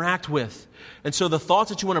what you're going to interact with. And so the thoughts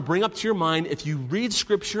that you want to bring up to your mind, if you read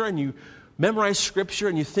Scripture and you memorize Scripture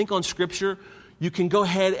and you think on Scripture, you can go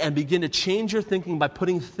ahead and begin to change your thinking by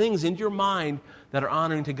putting things into your mind that are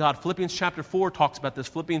honoring to God. Philippians chapter 4 talks about this.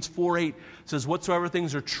 Philippians 4:8 says, whatsoever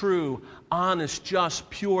things are true, honest, just,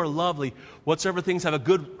 pure, lovely, whatsoever things have a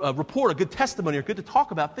good report, a good testimony, or good to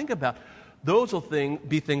talk about, think about, those will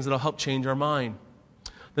be things that will help change our mind.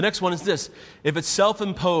 The next one is this. If it's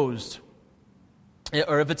self-imposed,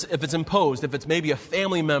 or if it's imposed, if it's maybe a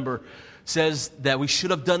family member says that we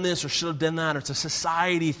should have done this or should have done that, or it's a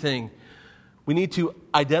society thing, we need to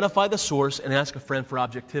identify the source and ask a friend for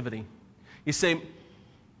objectivity. You say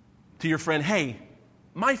to your friend, hey,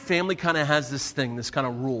 my family kind of has this thing, this kind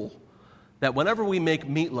of rule, that whenever we make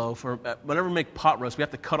meatloaf or whenever we make pot roast, we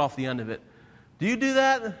have to cut off the end of it. Do you do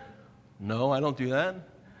that? No, I don't do that.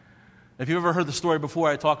 If you've ever heard the story before,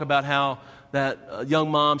 I talk about how that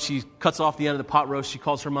young mom, she cuts off the end of the pot roast. She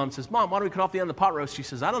calls her mom and says, Mom, why do we cut off the end of the pot roast? She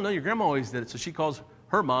says, I don't know, your grandma always did it. So she calls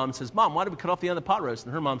her mom and says, Mom, why did we cut off the end of the pot roast?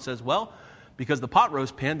 And her mom says, well, because the pot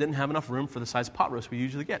roast pan didn't have enough room for the size pot roast we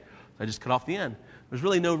usually get. So I just cut off the end. There's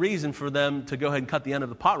really no reason for them to go ahead and cut the end of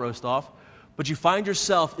the pot roast off. But you find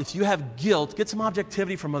yourself, if you have guilt, get some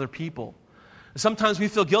objectivity from other people. Sometimes we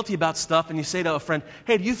feel guilty about stuff, and you say to a friend,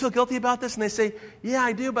 hey, do you feel guilty about this? And they say, yeah,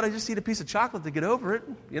 I do, but I just eat a piece of chocolate to get over it,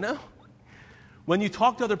 you know? When you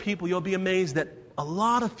talk to other people, you'll be amazed that a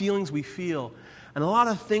lot of feelings we feel and a lot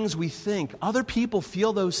of things we think, other people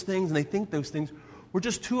feel those things and they think those things. We're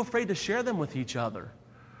just too afraid to share them with each other.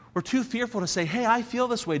 We're too fearful to say, hey, I feel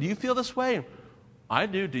this way. Do you feel this way? I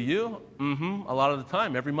do. Do you? Mm-hmm. A lot of the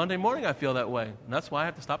time. Every Monday morning I feel that way. And that's why I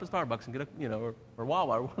have to stop at Starbucks and get or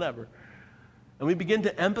Wawa or whatever. And we begin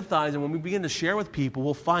to empathize, and when we begin to share with people,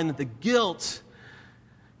 we'll find that the guilt,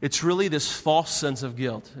 it's really this false sense of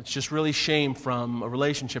guilt. It's just really shame from a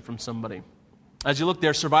relationship from somebody. As you look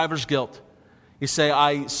there, survivor's guilt. You say,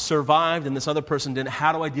 I survived and this other person didn't.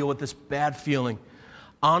 How do I deal with this bad feeling?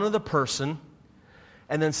 Honor the person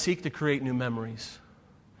and then seek to create new memories.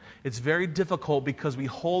 It's very difficult because we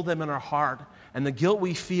hold them in our heart, and the guilt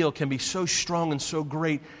we feel can be so strong and so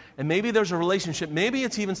great. And maybe there's a relationship, maybe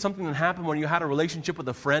it's even something that happened when you had a relationship with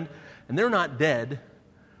a friend, and they're not dead,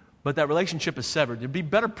 but that relationship is severed. It'd be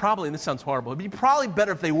better probably, and this sounds horrible, it'd be probably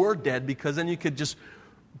better if they were dead, because then you could just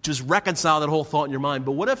reconcile that whole thought in your mind.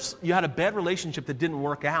 But what if you had a bad relationship that didn't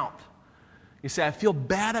work out? You say, I feel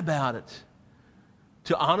bad about it.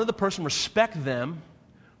 To honor the person, respect them,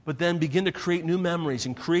 but then begin to create new memories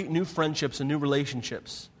and create new friendships and new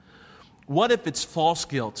relationships. What if it's false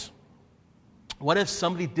guilt? What if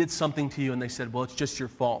somebody did something to you and they said, well, it's just your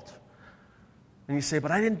fault? And you say, but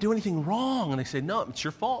I didn't do anything wrong. And they say, no, it's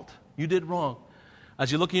your fault. You did wrong.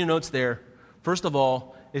 As you look in your notes there, first of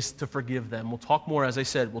all, is to forgive them. We'll talk more, as I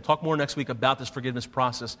said, we'll talk more next week about this forgiveness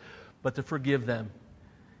process. But to forgive them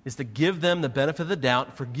is to give them the benefit of the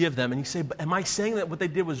doubt, forgive them. And you say, but am I saying that what they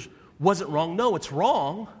did wasn't wrong? No, it's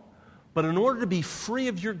wrong. But in order to be free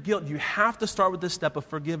of your guilt, you have to start with this step of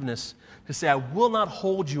forgiveness. To say, I will not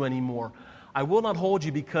hold you anymore. I will not hold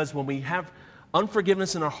you, because when we have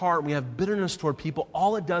unforgiveness in our heart, we have bitterness toward people,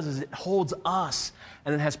 all it does is it holds us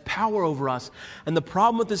and it has power over us. And the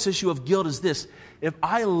problem with this issue of guilt is this: if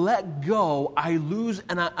I let go, I lose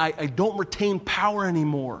and I don't retain power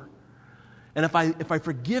anymore. And if I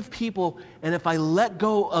forgive people and if I let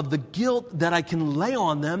go of the guilt that I can lay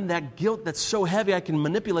on them, that guilt that's so heavy I can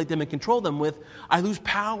manipulate them and control them with, I lose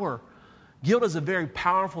power. Guilt is a very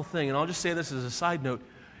powerful thing. And I'll just say this as a side note.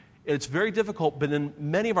 It's very difficult, but in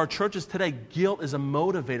many of our churches today, guilt is a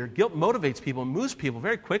motivator. Guilt motivates people and moves people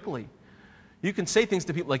very quickly. You can say things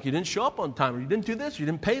to people like, you didn't show up on time, or you didn't do this, you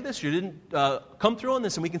didn't pay this, you didn't come through on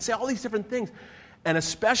this, and we can say all these different things. And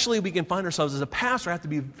especially we can find ourselves as a pastor, I have to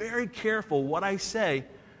be very careful what I say,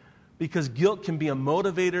 because guilt can be a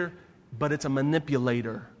motivator, but it's a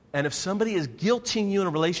manipulator. And if somebody is guilting you in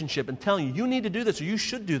a relationship and telling you, you need to do this or you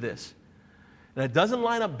should do this, and it doesn't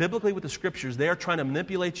line up biblically with the Scriptures, they are trying to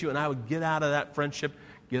manipulate you, and I would get out of that friendship,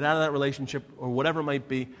 get out of that relationship, or whatever it might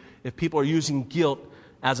be, if people are using guilt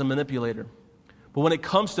as a manipulator. But when it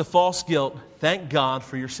comes to false guilt, thank God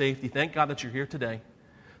for your safety. Thank God that you're here today.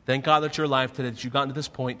 Thank God that you're alive today, that you've gotten to this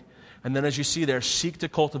point. And then as you see there, seek to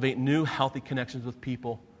cultivate new healthy connections with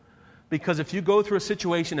people. Because if you go through a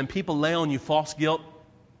situation and people lay on you false guilt,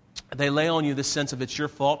 they lay on you this sense of it's your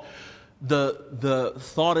fault, the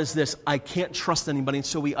thought is this: I can't trust anybody, and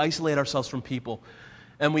so we isolate ourselves from people.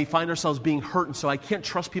 And we find ourselves being hurt, and so I can't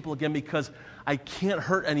trust people again because I can't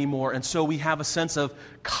hurt anymore. And so we have a sense of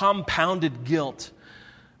compounded guilt.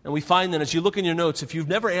 And we find that as you look in your notes, if you've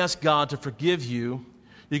never asked God to forgive you,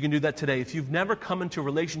 you can do that today. If you've never come into a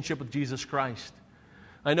relationship with Jesus Christ,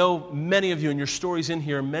 I know many of you, and your stories in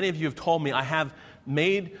here, many of you have told me, I have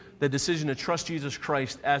made the decision to trust Jesus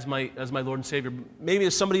Christ as my Lord and Savior. Maybe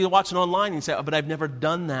there's somebody watching online and you say, but I've never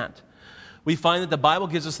done that. We find that the Bible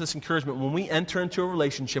gives us this encouragement. When we enter into a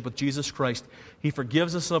relationship with Jesus Christ, He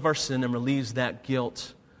forgives us of our sin and relieves that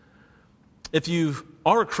guilt. If you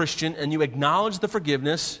are a Christian and you acknowledge the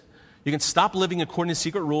forgiveness, you can stop living according to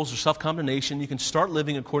secret rules or self-condemnation. You can start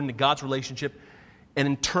living according to God's relationship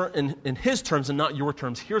and in His terms and not your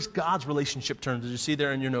terms. Here's God's relationship terms, as you see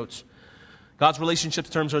there in your notes. God's relationship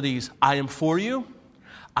terms are these: I am for you,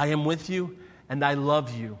 I am with you, and I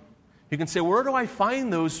love you. You can say, where do I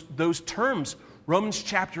find those terms? Romans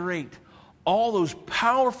chapter 8. All those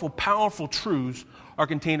powerful, powerful truths are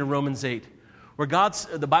contained in Romans 8. Where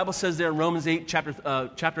the Bible says there in Romans 8,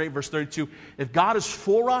 chapter 8, verse 32, if God is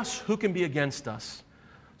for us, who can be against us?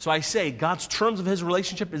 So I say, God's terms of His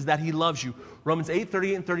relationship is that He loves you. Romans 8,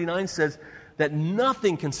 38 and 39 says that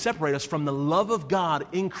nothing can separate us from the love of God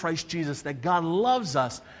in Christ Jesus, that God loves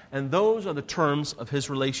us, and those are the terms of His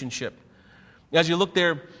relationship. As you look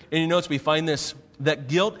there in your notes, we find this, that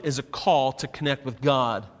guilt is a call to connect with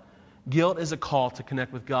God. Guilt is a call to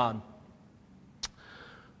connect with God.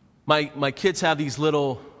 My kids have these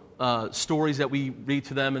little stories that we read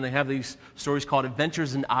to them, and they have these stories called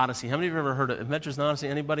Adventures in Odyssey. How many of you have ever heard of Adventures in Odyssey?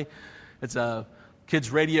 Anybody? It's a kids'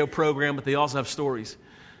 radio program, but they also have stories.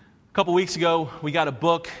 A couple weeks ago, we got a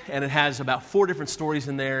book, and it has about 4 different stories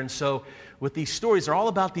in there. And so with these stories, they're all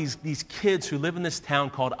about these kids who live in this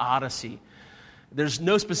town called Odyssey. There's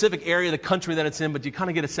no specific area of the country that it's in, but you kind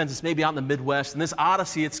of get a sense it's maybe out in the Midwest. And this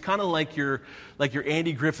Odyssey, it's kind of like your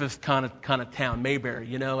Andy Griffith kind of town, Mayberry.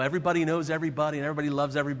 You know, everybody knows everybody, and everybody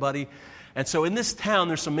loves everybody. And so in this town,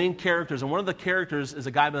 there's some main characters, and one of the characters is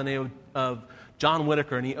a guy by the name of John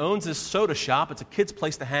Whitaker, and he owns this soda shop. It's a kid's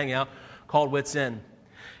place to hang out called Wits End.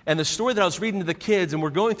 And the story that I was reading to the kids, and we're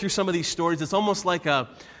going through some of these stories, it's almost like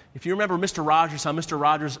if you remember Mr. Rogers, how Mr.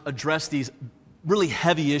 Rogers addressed these really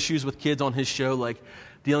heavy issues with kids on his show, like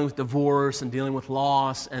dealing with divorce and dealing with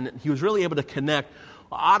loss, and he was really able to connect.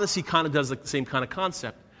 Odyssey kind of does the same kind of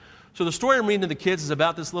concept. So the story I'm reading to the kids is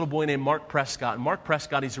about this little boy named Mark Prescott. And Mark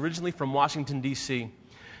Prescott, he's originally from Washington, D.C.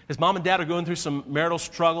 His mom and dad are going through some marital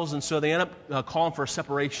struggles, and so they end up calling for a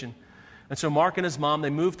separation. And so Mark and his mom, they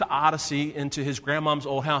moved to Odyssey into his grandmom's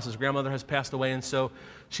old house. His grandmother has passed away, and so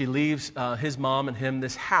she leaves his mom and him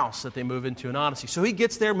this house that they move into in Odyssey. So he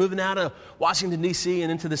gets there, moving out of Washington, D.C. and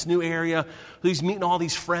into this new area. He's meeting all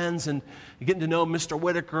these friends and getting to know Mr.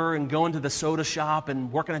 Whitaker and going to the soda shop and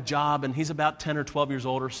working a job, and he's about 10 or 12 years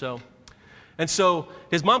old or so. And so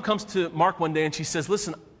his mom comes to Mark one day and she says,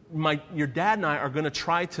 listen, your dad and I are going to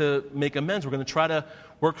try to make amends. We're going to try to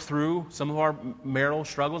work through some of our marital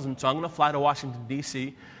struggles, and so I'm going to fly to Washington,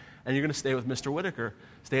 D.C., and you're going to stay with Mr. Whitaker.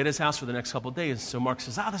 Stay at his house for the next couple of days. So Mark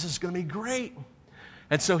says, this is going to be great.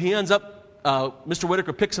 And so he ends up, Mr.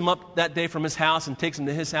 Whitaker picks him up that day from his house and takes him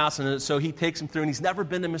to his house, and so he takes him through, and he's never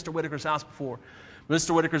been to Mr. Whitaker's house before.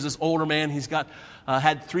 Mr. Whitaker's this older man. He's got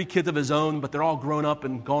had 3 kids of his own, but they're all grown up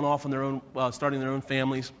and gone off on their own, starting their own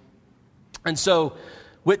families. And so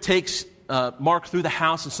Whit takes Mark through the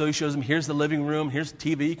house, and so he shows him, here's the living room, here's the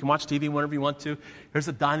TV, you can watch TV whenever you want to, here's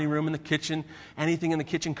the dining room and the kitchen, anything in the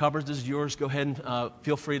kitchen cupboards is yours, go ahead and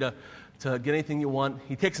feel free to get anything you want.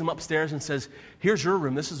 He takes him upstairs and says, here's your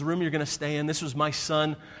room, this is the room you're going to stay in, this was my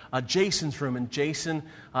son Jason's room, and Jason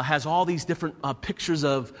has all these different pictures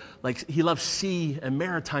of, like, he loves sea and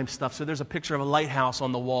maritime stuff, so there's a picture of a lighthouse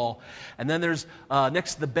on the wall, and then there's,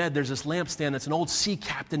 next to the bed, there's this lampstand that's an old sea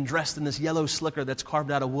captain dressed in this yellow slicker that's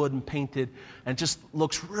carved out of wood and painted, and just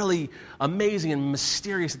looks really amazing and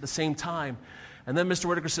mysterious at the same time. And then Mr.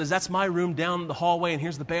 Whitaker says, that's my room down the hallway, and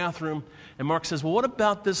here's the bathroom. And Mark says, well, what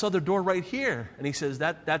about this other door right here? And he says,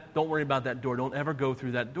 that don't worry about that door. Don't ever go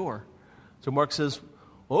through that door. So Mark says,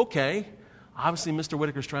 okay. Obviously, Mr.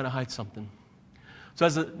 Whitaker's trying to hide something. So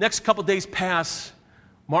as the next couple days pass,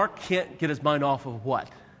 Mark can't get his mind off of what?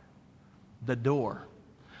 The door.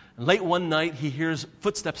 And late one night, he hears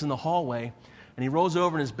footsteps in the hallway, and he rolls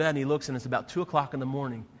over in his bed, and he looks, and it's about 2 o'clock in the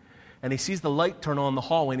morning. And he sees the light turn on in the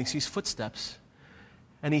hallway, and he sees footsteps.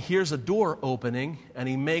 and he hears a door opening, and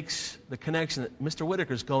he makes the connection that Mr.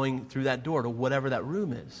 Whitaker's going through that door to whatever that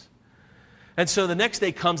room is. And so the next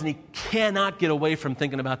day comes, and he cannot get away from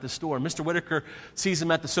thinking about this door. Mr. Whitaker sees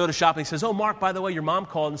him at the soda shop, and he says, "Oh, Mark, by the way, your mom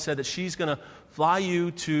called and said that she's going to fly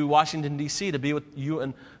you to Washington, D.C. to be with you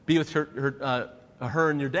and be with her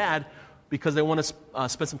and your dad because they want to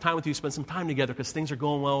spend some time with you, spend some time together because things are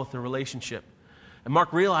going well with their relationship." And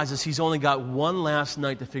Mark realizes he's only got one last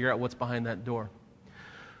night to figure out what's behind that door.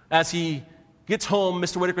 As he gets home,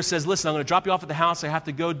 Mr. Whitaker says, "Listen, I'm going to drop you off at the house. I have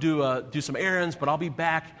to go do some errands, but I'll be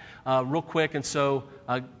back real quick. And so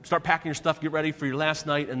start packing your stuff, get ready for your last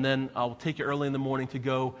night, and then I'll take you early in the morning to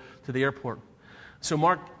go to the airport." So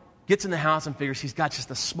Mark gets in the house and figures he's got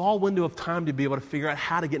just a small window of time to be able to figure out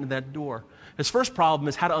how to get into that door. His first problem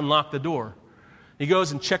is how to unlock the door. He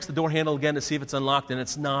goes and checks the door handle again to see if it's unlocked, and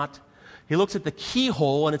it's not. He looks at the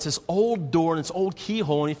keyhole, and it's this old door and this old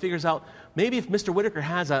keyhole, and he figures out maybe if Mr. Whitaker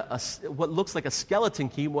has what looks like a skeleton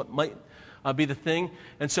key, what might be the thing.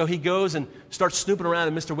 And so he goes and starts snooping around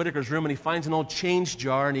in Mr. Whitaker's room, and he finds an old change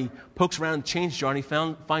jar, and he pokes around in the change jar, and he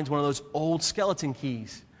finds one of those old skeleton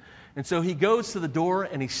keys. And so he goes to the door,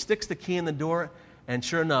 and he sticks the key in the door, and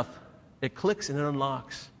sure enough, it clicks and it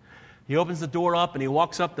unlocks. He opens the door up, and he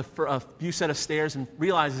walks up a few set of stairs and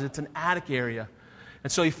realizes it's an attic area.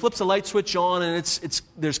 And so he flips a light switch on, and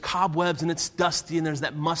there's cobwebs, and it's dusty, and there's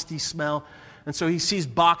that musty smell. And so he sees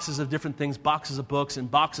boxes of different things, boxes of books and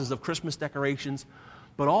boxes of Christmas decorations.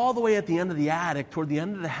 But all the way at the end of the attic, toward the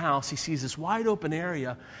end of the house, he sees this wide open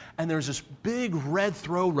area, and there's this big red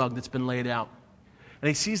throw rug that's been laid out. And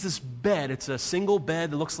he sees this bed. It's a single bed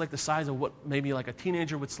that looks like the size of what maybe like a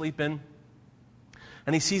teenager would sleep in.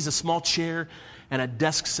 And he sees a small chair and a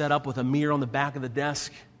desk set up with a mirror on the back of the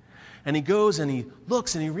desk. And he goes and he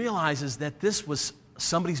looks and he realizes that this was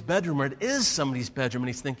somebody's bedroom, or it is somebody's bedroom. And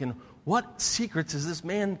he's thinking, what secrets is this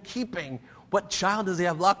man keeping? What child does he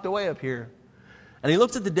have locked away up here? And he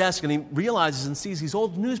looks at the desk and he realizes and sees these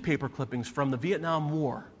old newspaper clippings from the Vietnam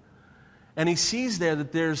War. And he sees there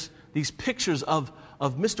that there's these pictures of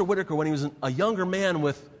Mr. Whitaker when he was a younger man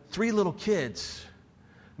with 3 little kids.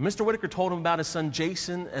 Mr. Whitaker told him about his son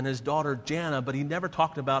Jason and his daughter Jana, but he never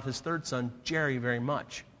talked about his third son, Jerry, very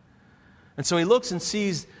much. And so he looks and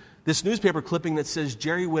sees this newspaper clipping that says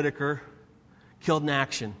Jerry Whitaker killed in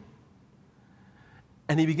action.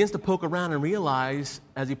 And he begins to poke around and realize,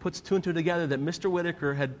 as he puts 2 and 2 together, that Mr.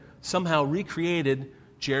 Whitaker had somehow recreated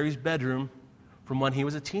Jerry's bedroom from when he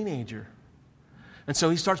was a teenager. And so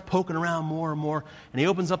he starts poking around more and more, and he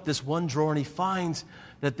opens up this one drawer, and he finds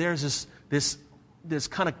that there's this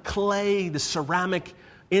kind of clay, this ceramic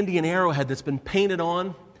Indian arrowhead that's been painted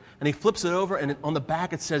on. And he flips it over, and on the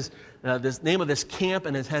back it says this name of this camp,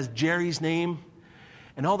 and it has Jerry's name.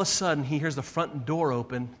 And all of a sudden, he hears the front door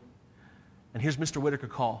open, and here's Mr. Whitaker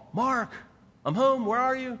call, "Mark, I'm home, where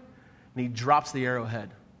are you?" And he drops the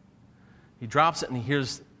arrowhead. He drops it, and he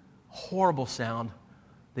hears a horrible sound.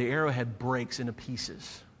 The arrowhead breaks into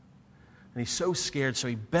pieces. And he's so scared, so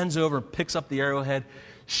he bends over and picks up the arrowhead,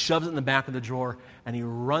 shoves it in the back of the drawer, and he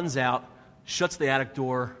runs out, shuts the attic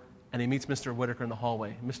door, and he meets Mr. Whitaker in the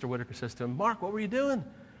hallway. Mr. Whitaker says to him, "Mark, what were you doing?"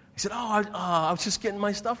 He said, I was just getting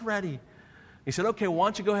my stuff ready." He said, "Okay, well, why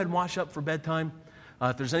don't you go ahead and wash up for bedtime?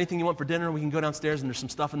 If there's anything you want for dinner, we can go downstairs, and there's some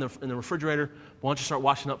stuff in the refrigerator. Why don't you start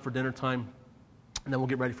washing up for dinner time, and then we'll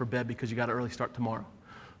get ready for bed because you got an early start tomorrow."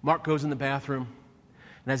 Mark goes in the bathroom,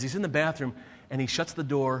 and as he's in the bathroom and he shuts the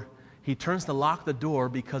door, he turns to lock the door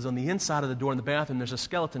because on the inside of the door in the bathroom, there's a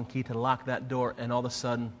skeleton key to lock that door, and all of a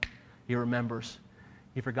sudden, he remembers.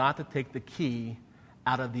 He forgot to take the key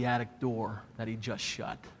out of the attic door that he just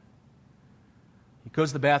shut. He goes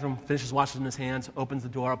to the bathroom, finishes washing his hands, opens the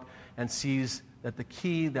door up, and sees that the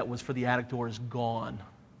key that was for the attic door is gone.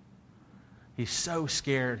 He's so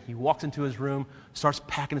scared. He walks into his room, starts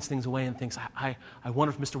packing his things away, and thinks, I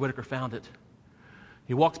wonder if Mr. Whitaker found it.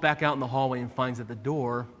 He walks back out in the hallway and finds that the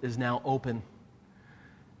door is now open.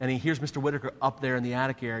 And he hears Mr. Whitaker up there in the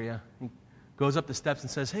attic area. He goes up the steps and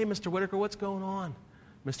says, "Hey, Mr. Whitaker, what's going on?"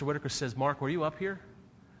 Mr. Whitaker says, "Mark, were you up here?"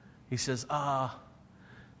 He says,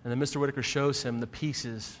 And then Mr. Whitaker shows him the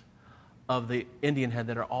pieces of the Indian head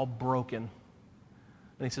that are all broken.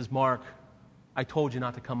 And he says, "Mark, I told you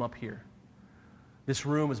not to come up here. This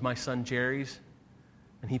room is my son Jerry's,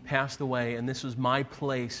 and he passed away, and this was my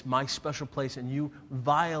place, my special place, and you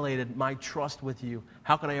violated my trust with you.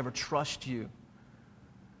 How could I ever trust you?"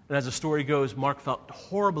 And as the story goes, Mark felt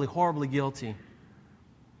horribly, horribly guilty.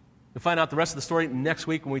 You'll find out the rest of the story next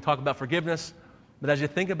week when we talk about forgiveness. But as you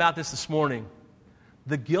think about this morning,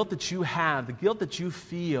 the guilt that you have, the guilt that you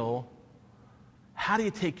feel, how do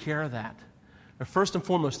you take care of that? First and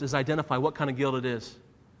foremost is identify what kind of guilt it is.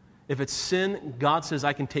 If it's sin, God says,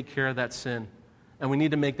 I can take care of that sin. And we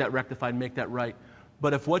need to make that rectified, make that right.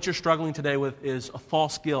 But if what you're struggling today with is a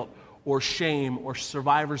false guilt or shame or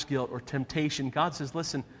survivor's guilt or temptation, God says,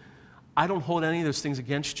 listen, I don't hold any of those things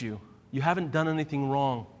against you. You haven't done anything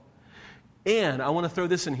wrong. And I want to throw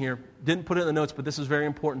this in here. Didn't put it in the notes, but this is very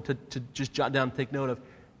important to just jot down and take note of.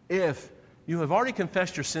 If you have already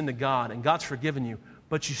confessed your sin to God and God's forgiven you,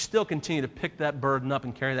 but you still continue to pick that burden up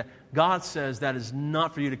and carry that, God says that is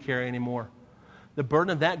not for you to carry anymore. The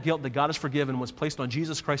burden of that guilt that God has forgiven was placed on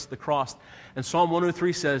Jesus Christ at the cross. And Psalm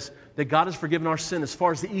 103 says that God has forgiven our sin as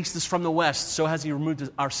far as the east is from the west, so has He removed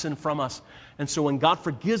our sin from us. And so when God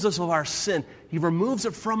forgives us of our sin, He removes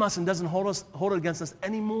it from us and doesn't hold it against us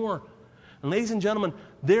anymore. And ladies and gentlemen,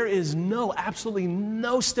 there is absolutely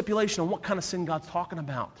no stipulation on what kind of sin God's talking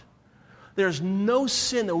about. There's no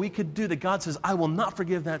sin that we could do that God says, I will not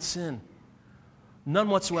forgive that sin. None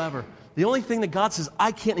whatsoever. The only thing that God says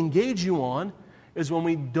I can't engage you on is when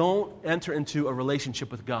we don't enter into a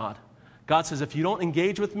relationship with God. God says, if you don't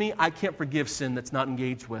engage with me, I can't forgive sin that's not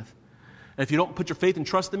engaged with. And if you don't put your faith and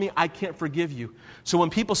trust in me, I can't forgive you. So when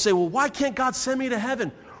people say, well, why can't God send me to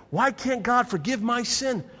heaven? Why can't God forgive my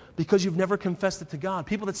sin? Because you've never confessed it to God.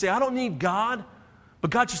 People that say, I don't need God,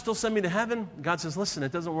 but God should still send me to heaven. God says, listen,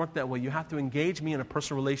 it doesn't work that way. You have to engage me in a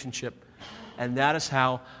personal relationship. And that is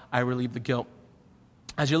how I relieve the guilt.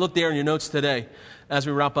 As you look there in your notes today, as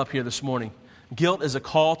we wrap up here this morning, guilt is a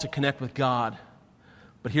call to connect with God.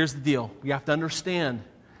 But here's the deal. We have to understand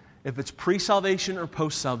if it's pre-salvation or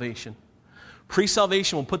post-salvation.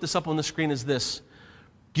 Pre-salvation, we'll put this up on the screen, is this.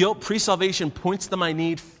 Guilt, pre-salvation, points to my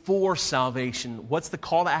need for salvation. What's the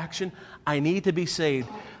call to action? I need to be saved.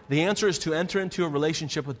 The answer is to enter into a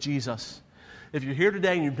relationship with Jesus. If you're here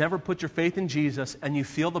today and you've never put your faith in Jesus and you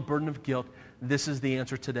feel the burden of guilt, this is the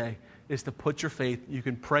answer today, is to put your faith. You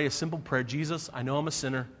can pray a simple prayer. Jesus, I know I'm a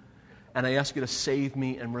sinner, and I ask you to save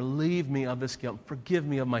me and relieve me of this guilt. Forgive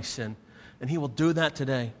me of my sin. And He will do that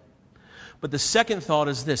today. But the second thought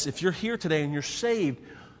is this. If you're here today and you're saved,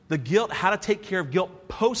 the guilt, how to take care of guilt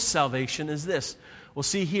post-salvation is this. We'll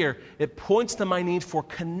see here, it points to my need for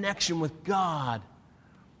connection with God.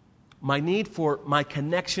 My need for my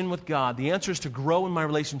connection with God. The answer is to grow in my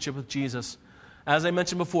relationship with Jesus. As I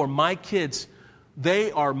mentioned before, my kids,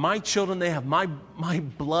 they are my children. They have my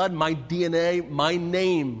blood, my DNA, my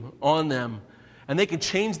name on them. And they can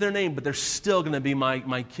change their name, but they're still going to be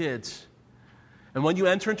my kids. And when you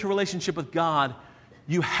enter into a relationship with God,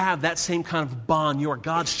 you have that same kind of bond. You are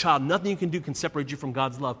God's child. Nothing you can do can separate you from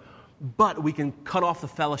God's love. But we can cut off the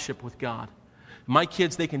fellowship with God. My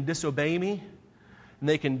kids, they can disobey me, and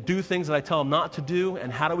they can do things that I tell them not to do.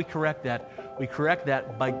 And how do we correct that? We correct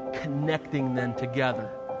that by connecting them together.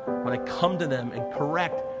 When I come to them and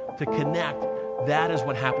to connect, that is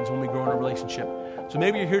what happens when we grow in a relationship. So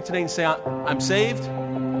maybe you're here today and say, I'm saved,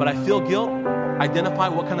 but I feel guilt. Identify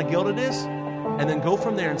what kind of guilt it is, and then go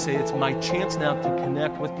from there and say, it's my chance now to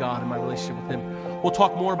connect with God in my relationship with Him. We'll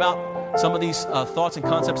talk more about some of these thoughts and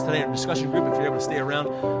concepts today in our discussion group if you're able to stay around.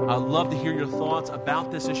 I'd love to hear your thoughts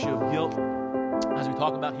about this issue of guilt as we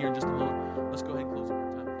talk about here in just a moment. Let's go ahead and close our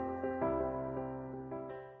time.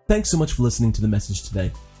 Thanks so much for listening to the message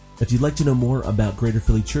today. If you'd like to know more about Greater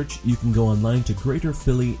Philly Church, you can go online to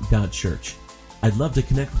greaterphilly.church. I'd love to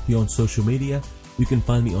connect with you on social media. You can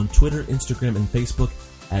find me on Twitter, Instagram, and Facebook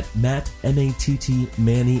at Matt, M-A-T-T,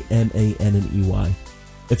 Manny, M-A-N-N-E-Y.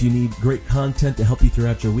 If you need great content to help you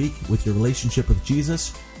throughout your week with your relationship with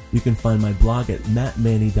Jesus, you can find my blog at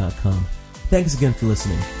mattmanny.com. Thanks again for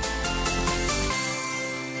listening.